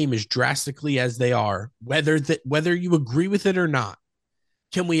change the game as drastically as they are, whether you agree with it or not,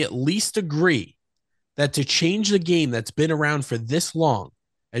 can we at least agree that to change the game that's been around for this long,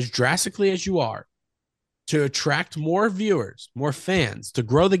 as drastically as you are, to attract more viewers, more fans, to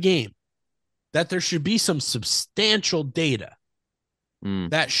grow the game, that there should be some substantial data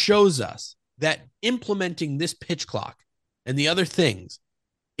that shows us that implementing this pitch clock and the other things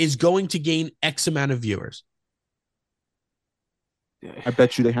is going to gain X amount of viewers? I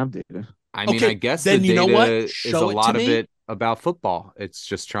bet you they have data. I mean, Okay, I guess then the you know what? data is Show a it lot to of me. it about football. It's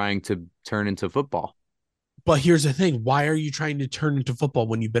just trying to turn into football. But here's the thing: why are you trying to turn into football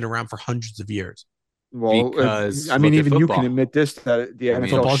when you've been around for hundreds of years? Well, Because I mean, look at even you can football. admit this that the I mean,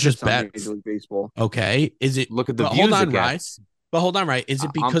 NFL Football's shits just on bets. Major League Baseball. Okay, is it? Look at the but views hold on, it Rye. gets. But hold on, right? Is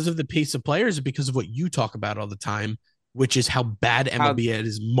it I'm- because of the pace of players, or because of what you talk about all the time, which is how bad MLB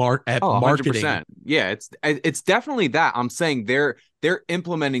is at Oh, marketing? 100%. Yeah, it's definitely that. I'm saying they're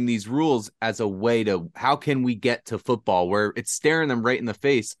implementing these rules as a way to how can we get to football where it's staring them right in the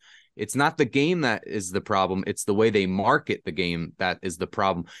face. It's not the game that is the problem. It's the way they market the game that is the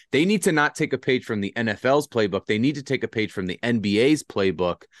problem. They need to not take a page from the NFL's playbook. They need to take a page from the NBA's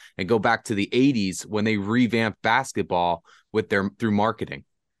playbook and go back to the 80s when they revamped basketball with through marketing.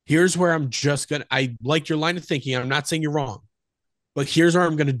 Here's where I like your line of thinking. I'm not saying you're wrong, but here's where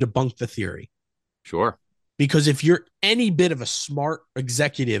I'm going to debunk the theory. Sure. Because if you're any bit of a smart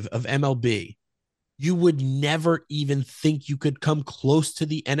executive of MLB, you would never even think you could come close to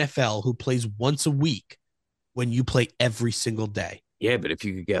the NFL, who plays once a week, when you play every single day. Yeah, but if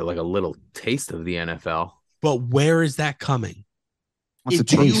you could get like a little taste of the NFL. But where is that coming?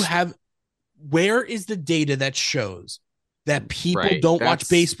 Where is the data that shows that people don't watch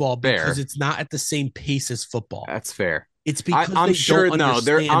baseball because it's not at the same pace as football? That's fair. It's because I'm sure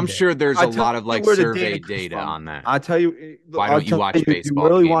there's a lot of like survey data data on that. I'll tell you. Why don't you watch baseball? If you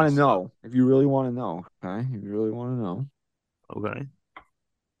really want to know, if you really want to know, okay? If you really want to know, okay.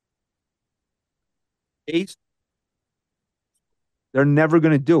 They're never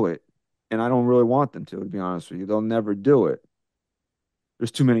going to do it, and I don't really want them to be honest with you. They'll never do it.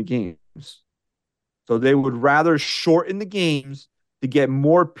 There's too many games. So they would rather shorten the games to get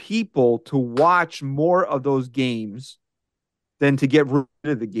more people to watch more of those games than to get rid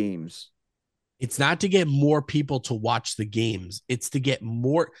of the games. It's not to get more people to watch the games. It's to get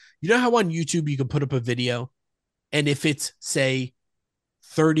more. You know how on YouTube you can put up a video, and if it's, say,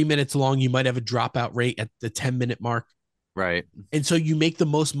 30 minutes long, you might have a dropout rate at the 10-minute mark. Right. And so you make the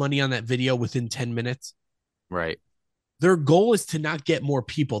most money on that video within 10 minutes. Right. Their goal is to not get more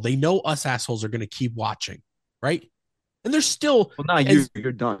people. They know us assholes are going to keep watching, right? And they're still. Well, now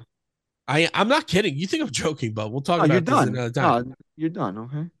you're done. I'm not kidding. You think I'm joking, but we'll talk about this another time. No, you're done.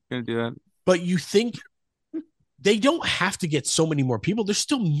 Okay. Gonna do that. But you think they don't have to get so many more people. There's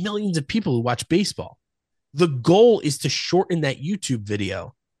still millions of people who watch baseball. The goal is to shorten that YouTube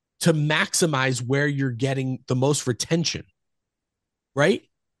video to maximize where you're getting the most retention, right?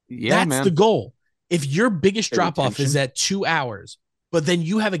 Yeah, That's the goal. If your biggest drop off retention. is at 2 hours, but then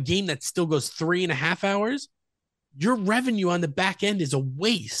you have a game that still goes 3.5 hours, your revenue on the back end is a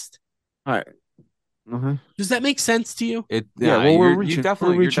waste. All right. Uh-huh. Does that make sense to you? We're reaching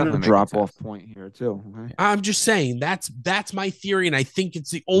a drop off point here too. Okay. I'm just saying that's my theory, and I think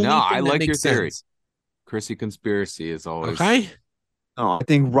it's the only thing I that like makes your theory. sense. Chrissy conspiracy is always Okay. No, I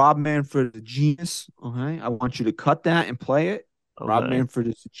think Rob Manfred is a genius. Okay. I want you to cut that and play it. Okay. Rob Manfred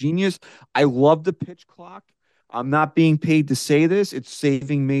is a genius. I love the pitch clock. I'm not being paid to say this. It's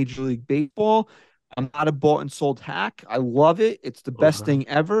saving Major League Baseball. I'm not a bought and sold hack. I love it. It's the best thing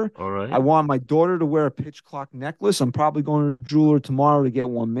ever. All right. I want my daughter to wear a pitch clock necklace. I'm probably going to a jeweler tomorrow to get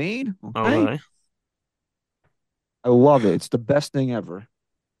one made. Okay. All right. I love it. It's the best thing ever.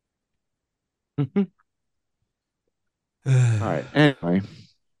 All right. Anyway.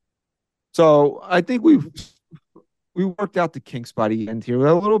 So I think we worked out the kinks by the end here. We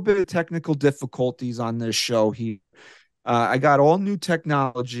had a little bit of technical difficulties on this show here. I got all new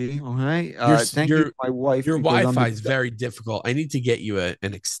technology. Okay. Thank you, my wife. Your Wi-Fi is very difficult. I need to get you an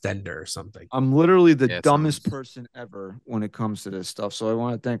extender or something. I'm literally the dumbest person ever when it comes to this stuff. So I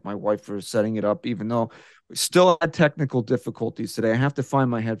want to thank my wife for setting it up, even though we still had technical difficulties today. I have to find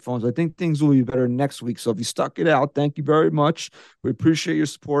my headphones. I think things will be better next week. So if you stuck it out, thank you very much. We appreciate your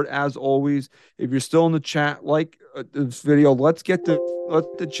support as always. If you're still in the chat, like this video, let's get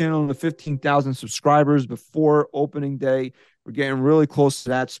the channel to 15,000 subscribers before opening day. We're getting really close to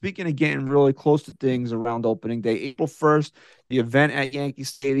that. Speaking of getting really close to things around opening day, April 1st, the event at Yankee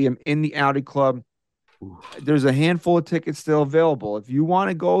Stadium in the Audi Club. There's a handful of tickets still available. If you want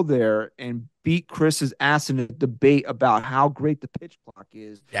to go there and beat Chris's ass in a debate about how great the pitch clock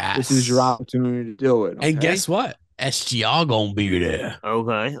is, this is your opportunity to do it. Okay? And guess what? SGR gonna be there.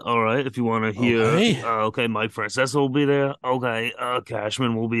 Okay, all right. If you want to hear, okay, Mike Francesa will be there. Okay,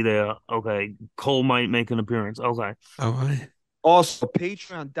 Cashman will be there. Okay, Cole might make an appearance. Okay, all right. Also,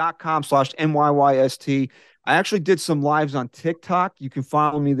 patreon.com/NYYST. I actually did some lives on TikTok. You can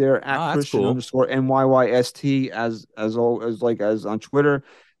follow me there at Christian_NYYST as on Twitter.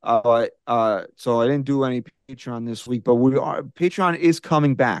 So I didn't do any Patreon this week, but Patreon is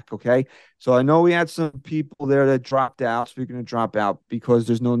coming back. Okay. So I know we had some people there that dropped out. Speaking of drop out, because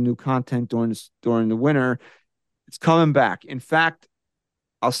there's no new content during the winter, it's coming back. In fact,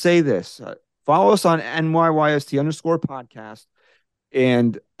 I'll say this, follow us on NYYST_podcast.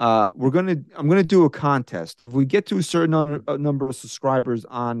 And I'm gonna do a contest. If we get to a certain number of subscribers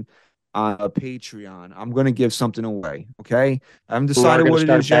on Patreon, I'm gonna give something away. Okay, I haven't decided what it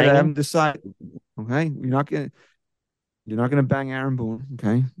is yet. I haven't decided. Okay, you're not gonna bang Aaron Boone.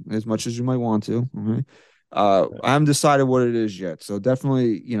 Okay, as much as you might want to. Okay, I haven't decided what it is yet. So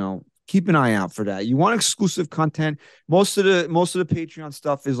definitely, keep an eye out for that. You want exclusive content. Most of the Patreon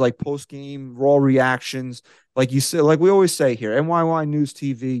stuff is like post game Raw reactions. Like you said, like we always say here, NYY News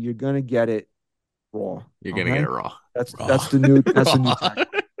TV, you're gonna get it raw. You're gonna get it raw. That's the new tagline.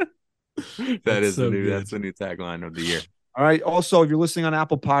 That's the new tagline of the year. All right. Also, if you're listening on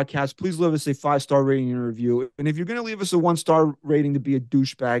Apple Podcasts, please leave us a 5-star rating and review. And if you're gonna leave us a 1-star rating to be a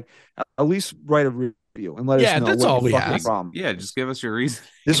douchebag, at least write a review and let us know. Yeah, that's all we have. Problem. Yeah, just give us your reason.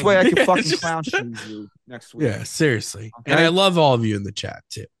 This way I can fucking clown shoes you next week. Yeah, seriously. Okay? And I love all of you in the chat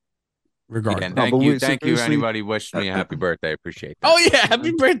too. Regardless. Yeah, thank you. Anybody wished me a happy birthday. Appreciate that. Oh yeah,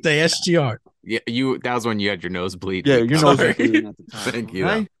 happy birthday, SGR. Yeah, that was when you had your nosebleed. Yeah, your nose was bleeding at the time. Thank you.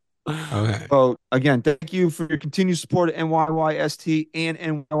 Okay? Okay. So again, thank you for your continued support of NYYST and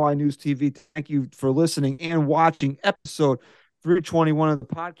NYY News TV. Thank you for listening and watching episode 321 of the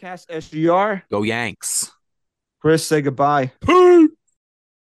podcast. SGR. Go Yanks. Chris, say goodbye. Peace.